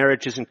your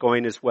marriage isn't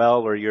going as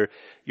well, or your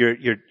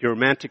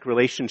romantic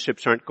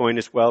relationships aren't going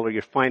as well, or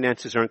your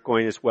finances aren't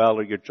going as well,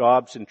 or your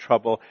job's in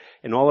trouble,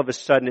 and all of a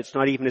sudden it's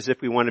not even as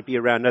if we want to be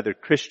around other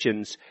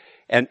Christians.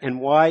 And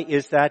why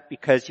is that?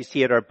 Because you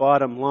see, at our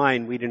bottom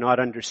line, we do not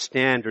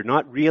understand or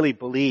not really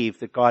believe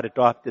that God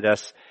adopted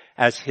us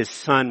as His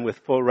Son with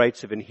full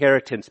rights of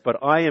inheritance.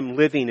 But I am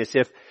living as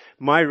if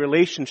my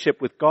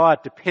relationship with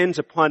God depends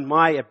upon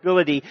my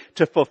ability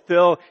to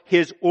fulfill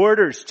His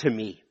orders to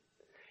me.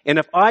 And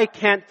if I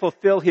can't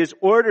fulfill His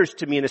orders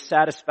to me in a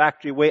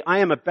satisfactory way, I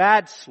am a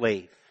bad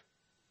slave.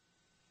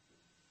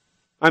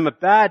 I'm a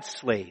bad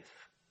slave.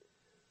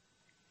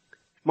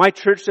 My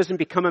church doesn't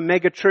become a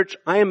mega church,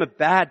 I am a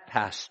bad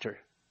pastor.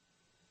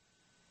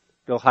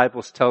 Bill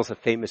Hybels tells a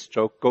famous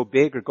joke, go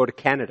big or go to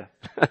Canada.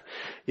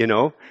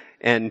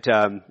 And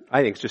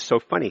I think it's just so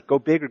funny. Go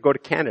big or go to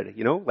Canada,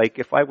 Like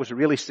if I was a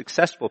really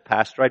successful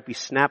pastor, I'd be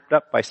snapped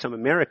up by some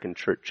American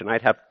church and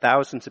I'd have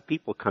thousands of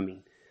people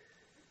coming.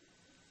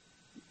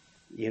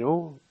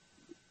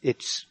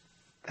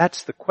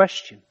 That's the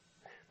question.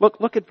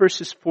 Look at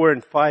verses 4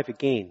 and 5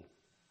 again.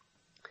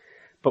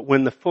 But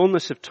when the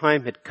fullness of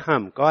time had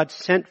come, God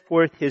sent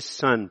forth His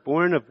Son,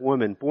 born of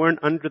woman, born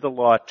under the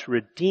law, to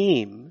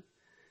redeem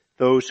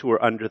those who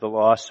are under the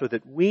law, so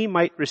that we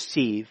might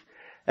receive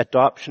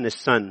adoption as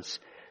sons.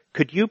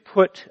 Could you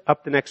put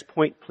up the next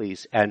point,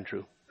 please,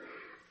 Andrew?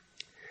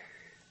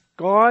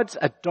 God's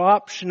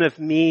adoption of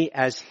me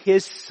as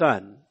His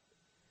Son,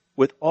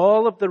 with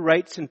all of the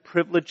rights and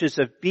privileges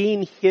of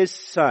being His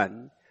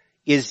Son,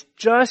 is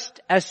just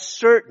as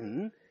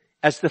certain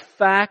as the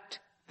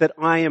fact that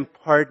I am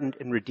pardoned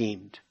and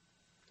redeemed.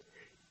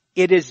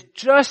 It is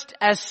just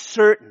as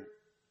certain.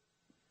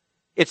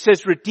 It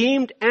says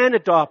redeemed and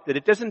adopted.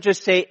 It doesn't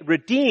just say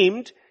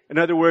redeemed. In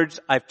other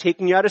words, I've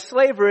taken you out of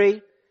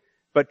slavery,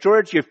 but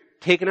George, you've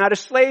taken out of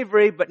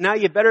slavery, but now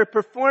you better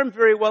perform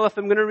very well if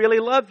I'm going to really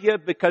love you,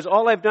 because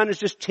all I've done is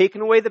just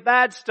taken away the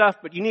bad stuff,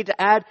 but you need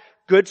to add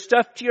good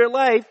stuff to your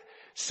life.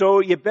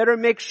 So you better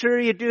make sure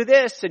you do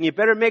this, and you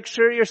better make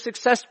sure you're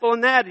successful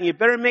in that, and you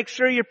better make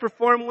sure you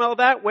perform well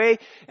that way,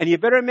 and you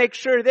better make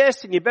sure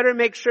this, and you better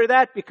make sure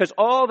that, because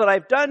all that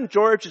I've done,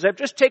 George, is I've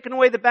just taken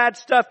away the bad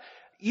stuff.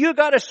 You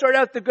gotta sort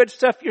out the good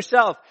stuff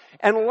yourself.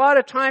 And a lot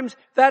of times,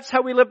 that's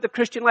how we live the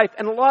Christian life.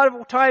 And a lot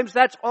of times,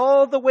 that's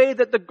all the way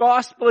that the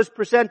gospel is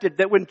presented.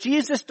 That when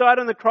Jesus died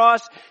on the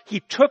cross,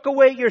 He took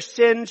away your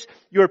sins,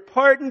 you're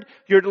pardoned,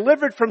 you're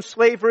delivered from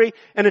slavery,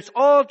 and it's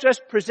all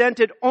just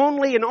presented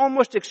only and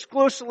almost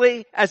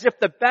exclusively as if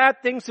the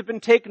bad things have been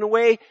taken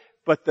away,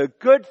 but the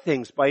good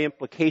things by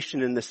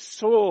implication in the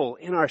soul,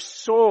 in our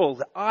soul,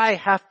 that I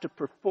have to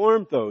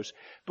perform those.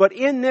 But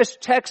in this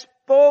text,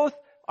 both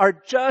are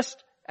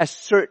just as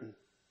certain.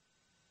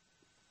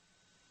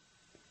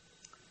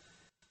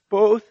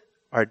 Both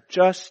are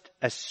just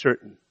as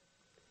certain.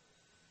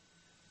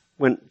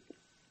 When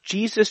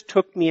Jesus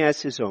took me as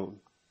His own,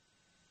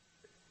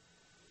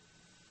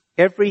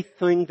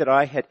 everything that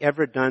I had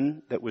ever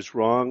done that was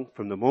wrong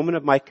from the moment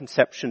of my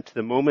conception to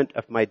the moment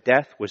of my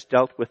death was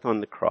dealt with on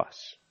the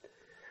cross.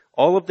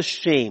 All of the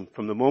shame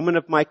from the moment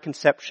of my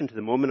conception to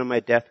the moment of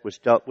my death was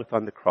dealt with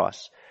on the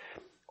cross.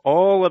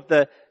 All of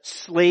the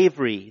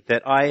slavery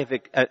that I have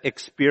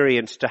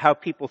experienced to how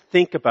people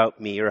think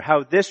about me or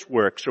how this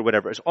works or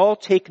whatever is all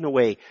taken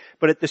away.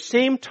 But at the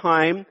same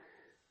time,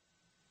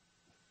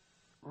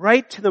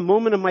 right to the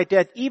moment of my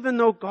death, even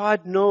though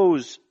God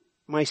knows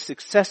my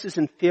successes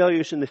and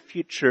failures in the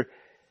future,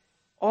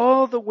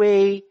 all the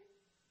way,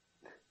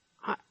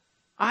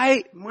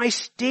 my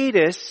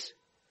status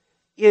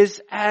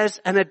is as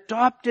an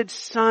adopted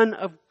son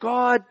of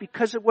God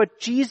because of what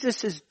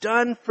Jesus has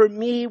done for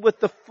me with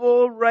the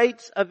full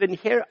rights of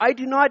inheritance. I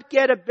do not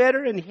get a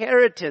better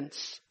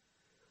inheritance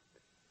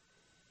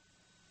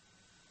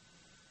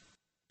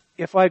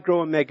if I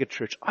grow a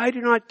megachurch. I do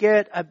not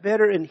get a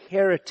better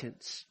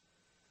inheritance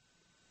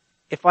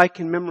if I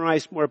can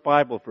memorize more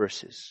Bible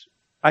verses.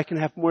 I can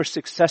have more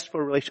successful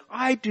relations.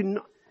 I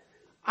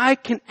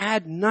can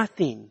add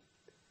nothing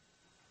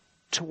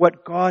to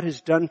what God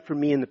has done for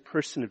me in the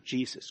person of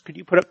Jesus. Could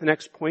you put up the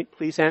next point,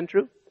 please,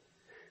 Andrew?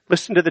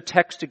 Listen to the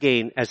text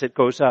again as it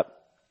goes up.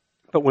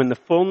 But when the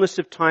fullness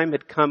of time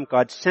had come,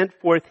 God sent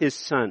forth his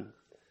Son,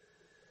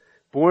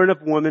 born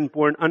of woman,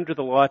 born under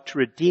the law, to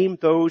redeem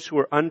those who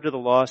are under the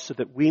law so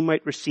that we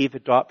might receive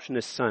adoption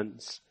as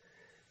sons.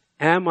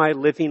 Am I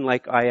living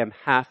like I am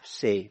half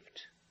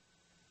saved,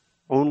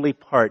 only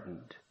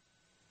pardoned,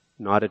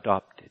 not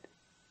adopted?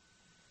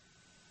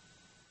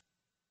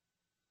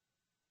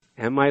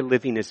 Am I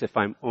living as if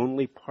I'm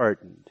only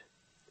pardoned,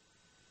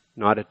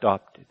 not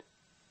adopted?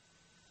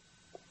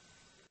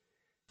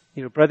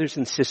 You know, brothers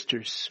and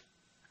sisters,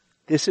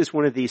 this is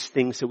one of these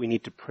things that we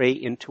need to pray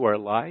into our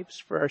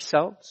lives for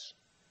ourselves.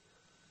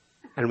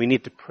 And we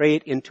need to pray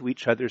it into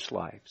each other's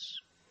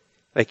lives.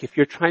 Like if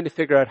you're trying to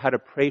figure out how to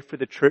pray for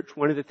the church,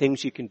 one of the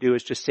things you can do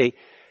is just say,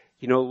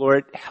 you know,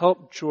 Lord,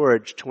 help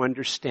George to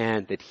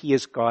understand that he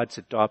is God's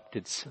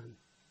adopted son.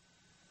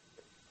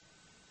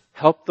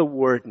 Help the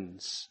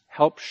Wardens,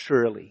 help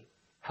Shirley,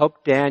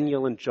 help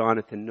Daniel and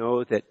Jonathan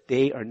know that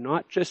they are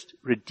not just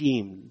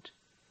redeemed,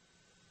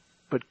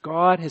 but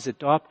God has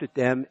adopted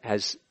them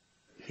as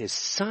his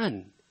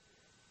son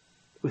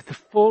with the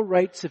full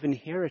rights of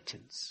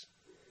inheritance.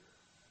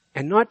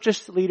 And not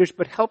just the leaders,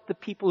 but help the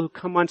people who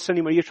come on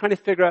Sunday morning. You're trying to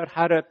figure out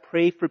how to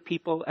pray for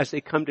people as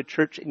they come to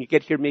church and you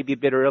get here maybe a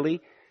bit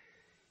early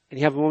and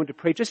you have a moment to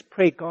pray. Just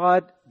pray,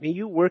 God, may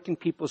you work in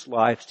people's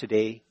lives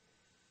today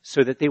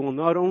so that they will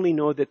not only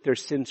know that their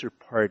sins are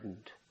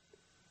pardoned,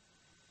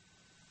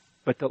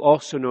 but they'll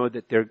also know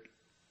that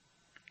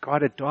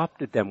God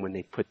adopted them when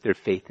they put their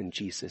faith in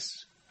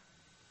Jesus.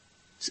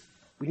 So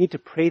we need to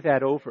pray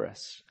that over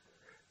us.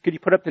 Could you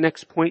put up the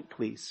next point,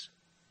 please?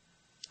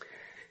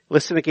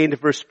 Listen again to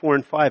verse 4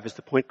 and 5 as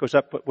the point goes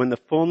up. But when the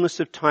fullness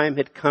of time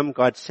had come,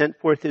 God sent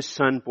forth his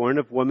Son, born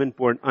of woman,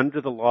 born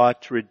under the law,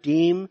 to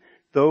redeem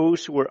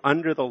those who were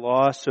under the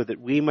law so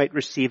that we might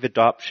receive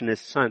adoption as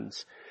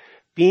sons.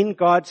 Being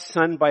God's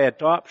son by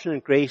adoption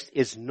and grace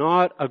is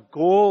not a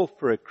goal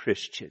for a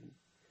Christian,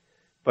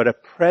 but a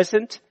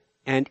present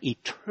and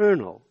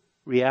eternal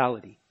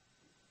reality.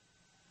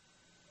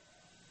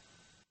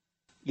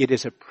 It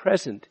is a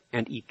present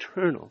and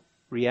eternal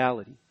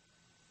reality.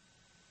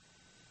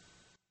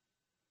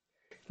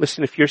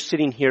 Listen, if you're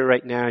sitting here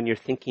right now and you're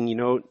thinking, you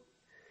know,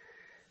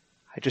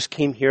 I just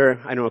came here,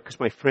 I know, because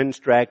my friends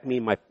dragged me,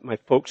 my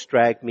folks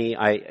dragged me,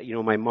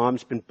 my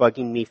mom's been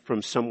bugging me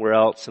from somewhere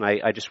else, and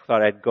I just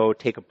thought I'd go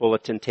take a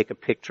bulletin, take a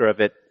picture of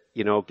it,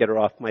 you know, get her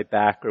off my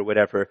back or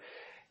whatever.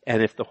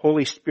 And if the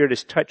Holy Spirit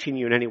is touching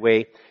you in any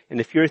way, and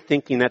if you're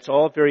thinking that's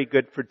all very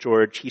good for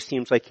George, he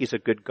seems like he's a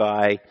good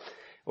guy,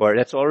 or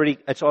that's all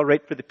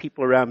right for the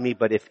people around me,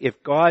 but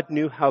if God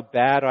knew how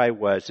bad I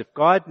was, if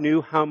God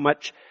knew how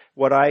much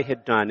what I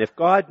had done, if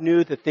God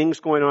knew the things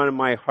going on in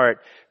my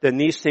heart, then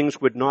these things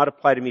would not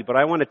apply to me. But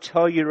I want to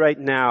tell you right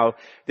now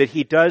that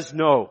he does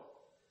know,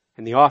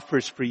 and the offer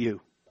is for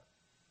you.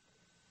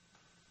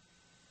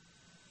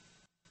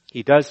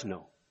 He does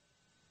know.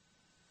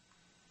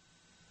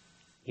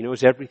 He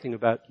knows everything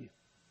about you.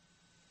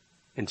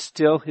 And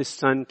still his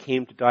Son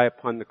came to die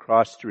upon the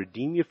cross to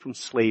redeem you from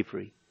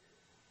slavery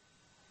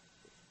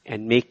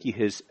and make you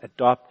his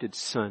adopted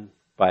son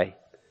by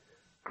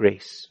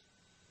grace.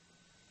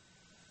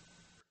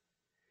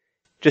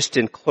 Just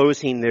in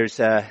closing, there's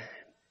a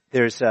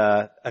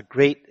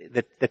great,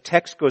 the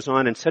text goes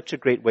on in such a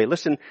great way.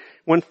 Listen,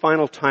 one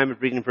final time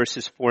of reading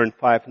verses 4 and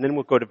 5, and then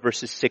we'll go to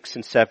verses 6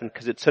 and 7,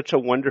 because it's such a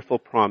wonderful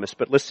promise.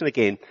 But listen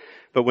again.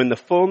 But when the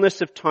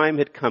fullness of time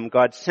had come,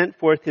 God sent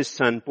forth his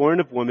Son,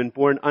 born of woman,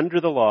 born under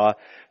the law,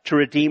 to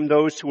redeem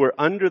those who were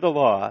under the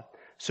law,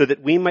 so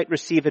that we might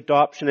receive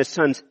adoption as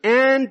sons.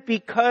 And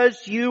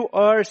because you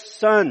are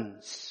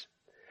sons,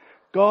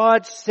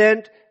 God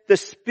sent the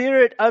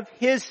Spirit of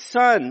his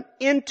Son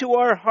into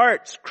our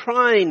hearts,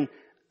 crying,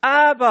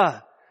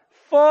 Abba,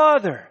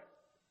 Father.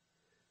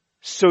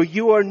 So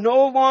you are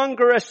no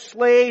longer a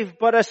slave,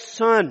 but a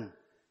son.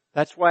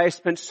 That's why I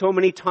spent so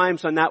many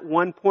times on that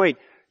one point.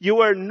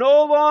 You are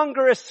no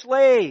longer a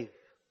slave.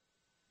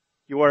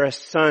 You are a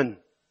son.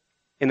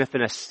 And if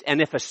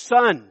a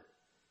son,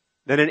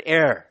 then an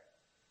heir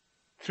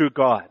through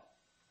God.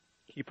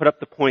 You put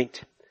up the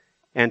point,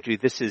 Andrew.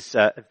 This is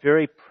a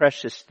very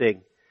precious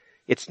thing.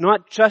 It's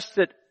not just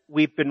that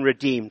we've been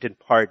redeemed and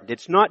pardoned.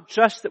 It's not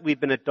just that we've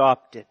been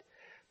adopted.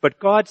 But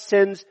God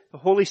sends the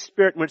Holy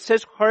Spirit. When it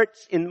says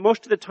hearts, in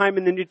most of the time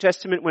in the New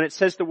Testament, when it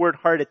says the word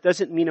heart, it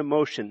doesn't mean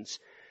emotions.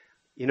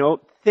 You know,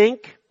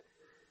 think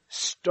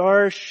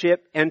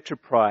Starship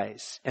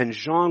Enterprise and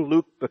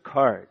Jean-Luc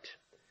Picard.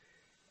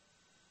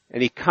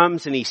 And he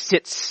comes and he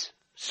sits,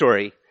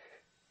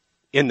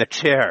 in the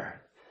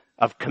chair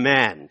of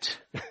command.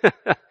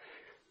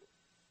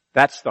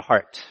 That's the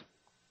heart,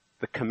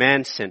 the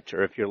command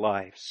center of your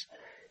lives.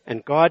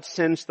 And God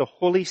sends the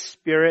Holy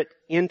Spirit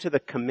into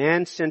the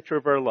command center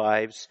of our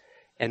lives.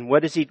 And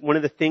what is one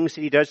of the things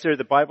that he does there,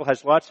 the Bible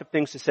has lots of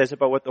things it says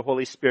about what the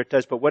Holy Spirit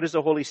does, but what does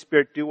the Holy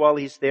Spirit do while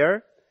he's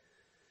there?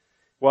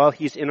 While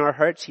he's in our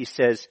hearts, he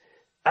says,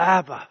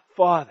 Abba,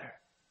 Father,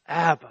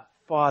 Abba,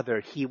 Father.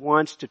 He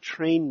wants to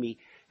train me.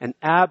 And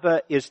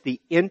Abba is the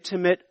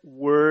intimate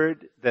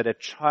word that a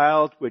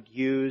child would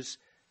use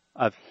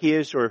of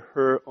his or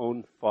her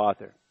own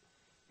father.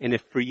 And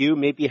if for you,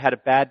 maybe you had a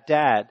bad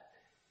dad,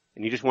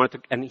 and you just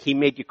wanted to, and he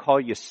made you call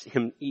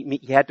him,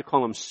 you had to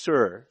call him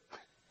sir.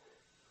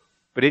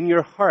 But in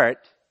your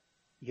heart,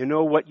 you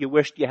know what you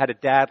wished you had a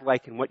dad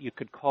like and what you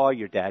could call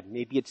your dad.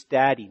 Maybe it's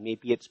daddy,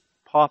 maybe it's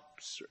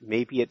pops,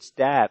 maybe it's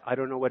dad. I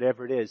don't know,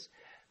 whatever it is.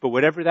 But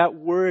whatever that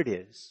word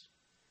is,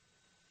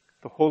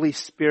 the Holy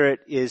Spirit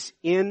is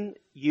in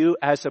you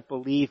as a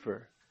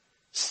believer,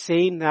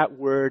 saying that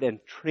word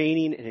and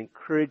training and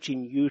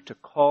encouraging you to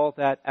call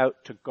that out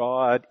to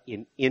God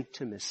in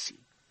intimacy.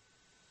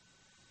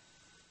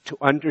 To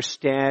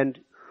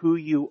understand who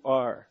you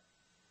are,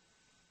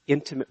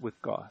 intimate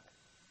with God.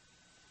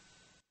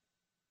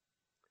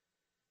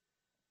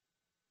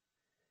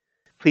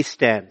 Please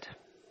stand.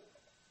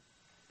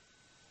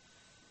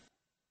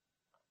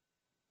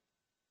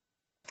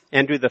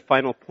 Andrew, the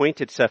final point,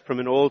 it's from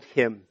an old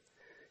hymn.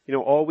 You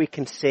know, all we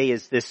can say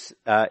is this,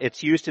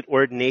 it's used at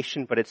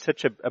ordination, but it's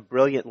such a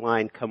brilliant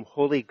line. Come,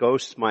 Holy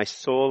Ghost, my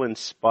soul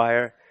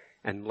inspire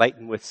and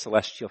lighten with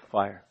celestial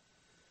fire.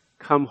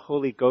 Come,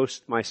 Holy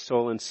Ghost, my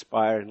soul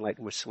inspire and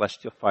lighten with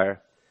celestial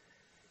fire.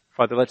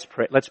 Father, let's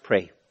pray. Let's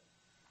pray.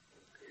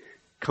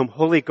 Come,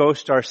 Holy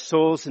Ghost, our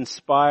souls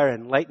inspire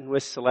and lighten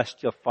with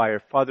celestial fire.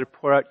 Father,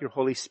 pour out your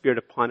Holy Spirit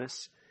upon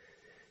us.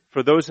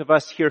 For those of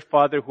us here,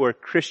 Father, who are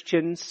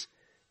Christians,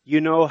 you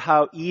know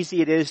how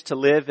easy it is to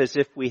live as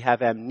if we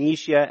have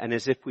amnesia and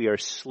as if we are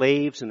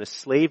slaves in a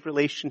slave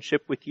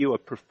relationship with you, a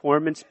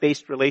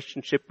performance-based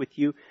relationship with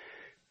you.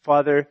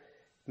 Father,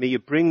 may you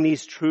bring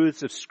these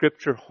truths of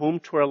Scripture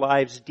home to our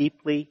lives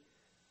deeply.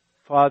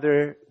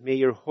 Father, may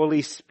your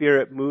Holy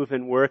Spirit move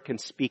and work and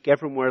speak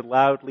ever more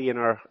loudly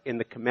in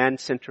the command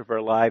center of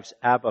our lives,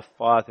 Abba,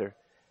 Father,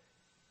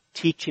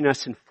 teaching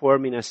us and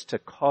forming us to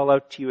call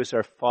out to you as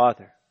our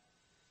Father,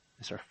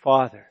 as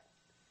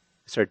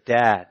our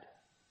Dad.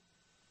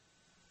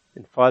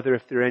 And Father,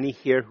 if there are any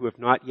here who have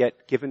not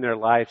yet given their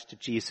lives to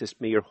Jesus,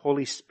 may your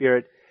Holy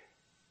Spirit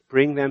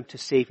bring them to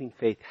saving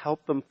faith.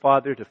 Help them,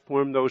 Father, to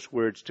form those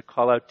words to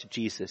call out to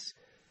Jesus,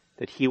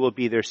 that he will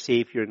be their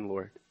Savior and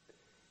Lord.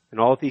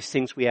 And all these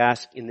things we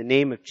ask in the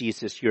name of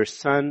Jesus, your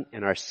Son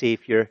and our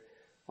Savior.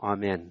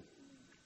 Amen.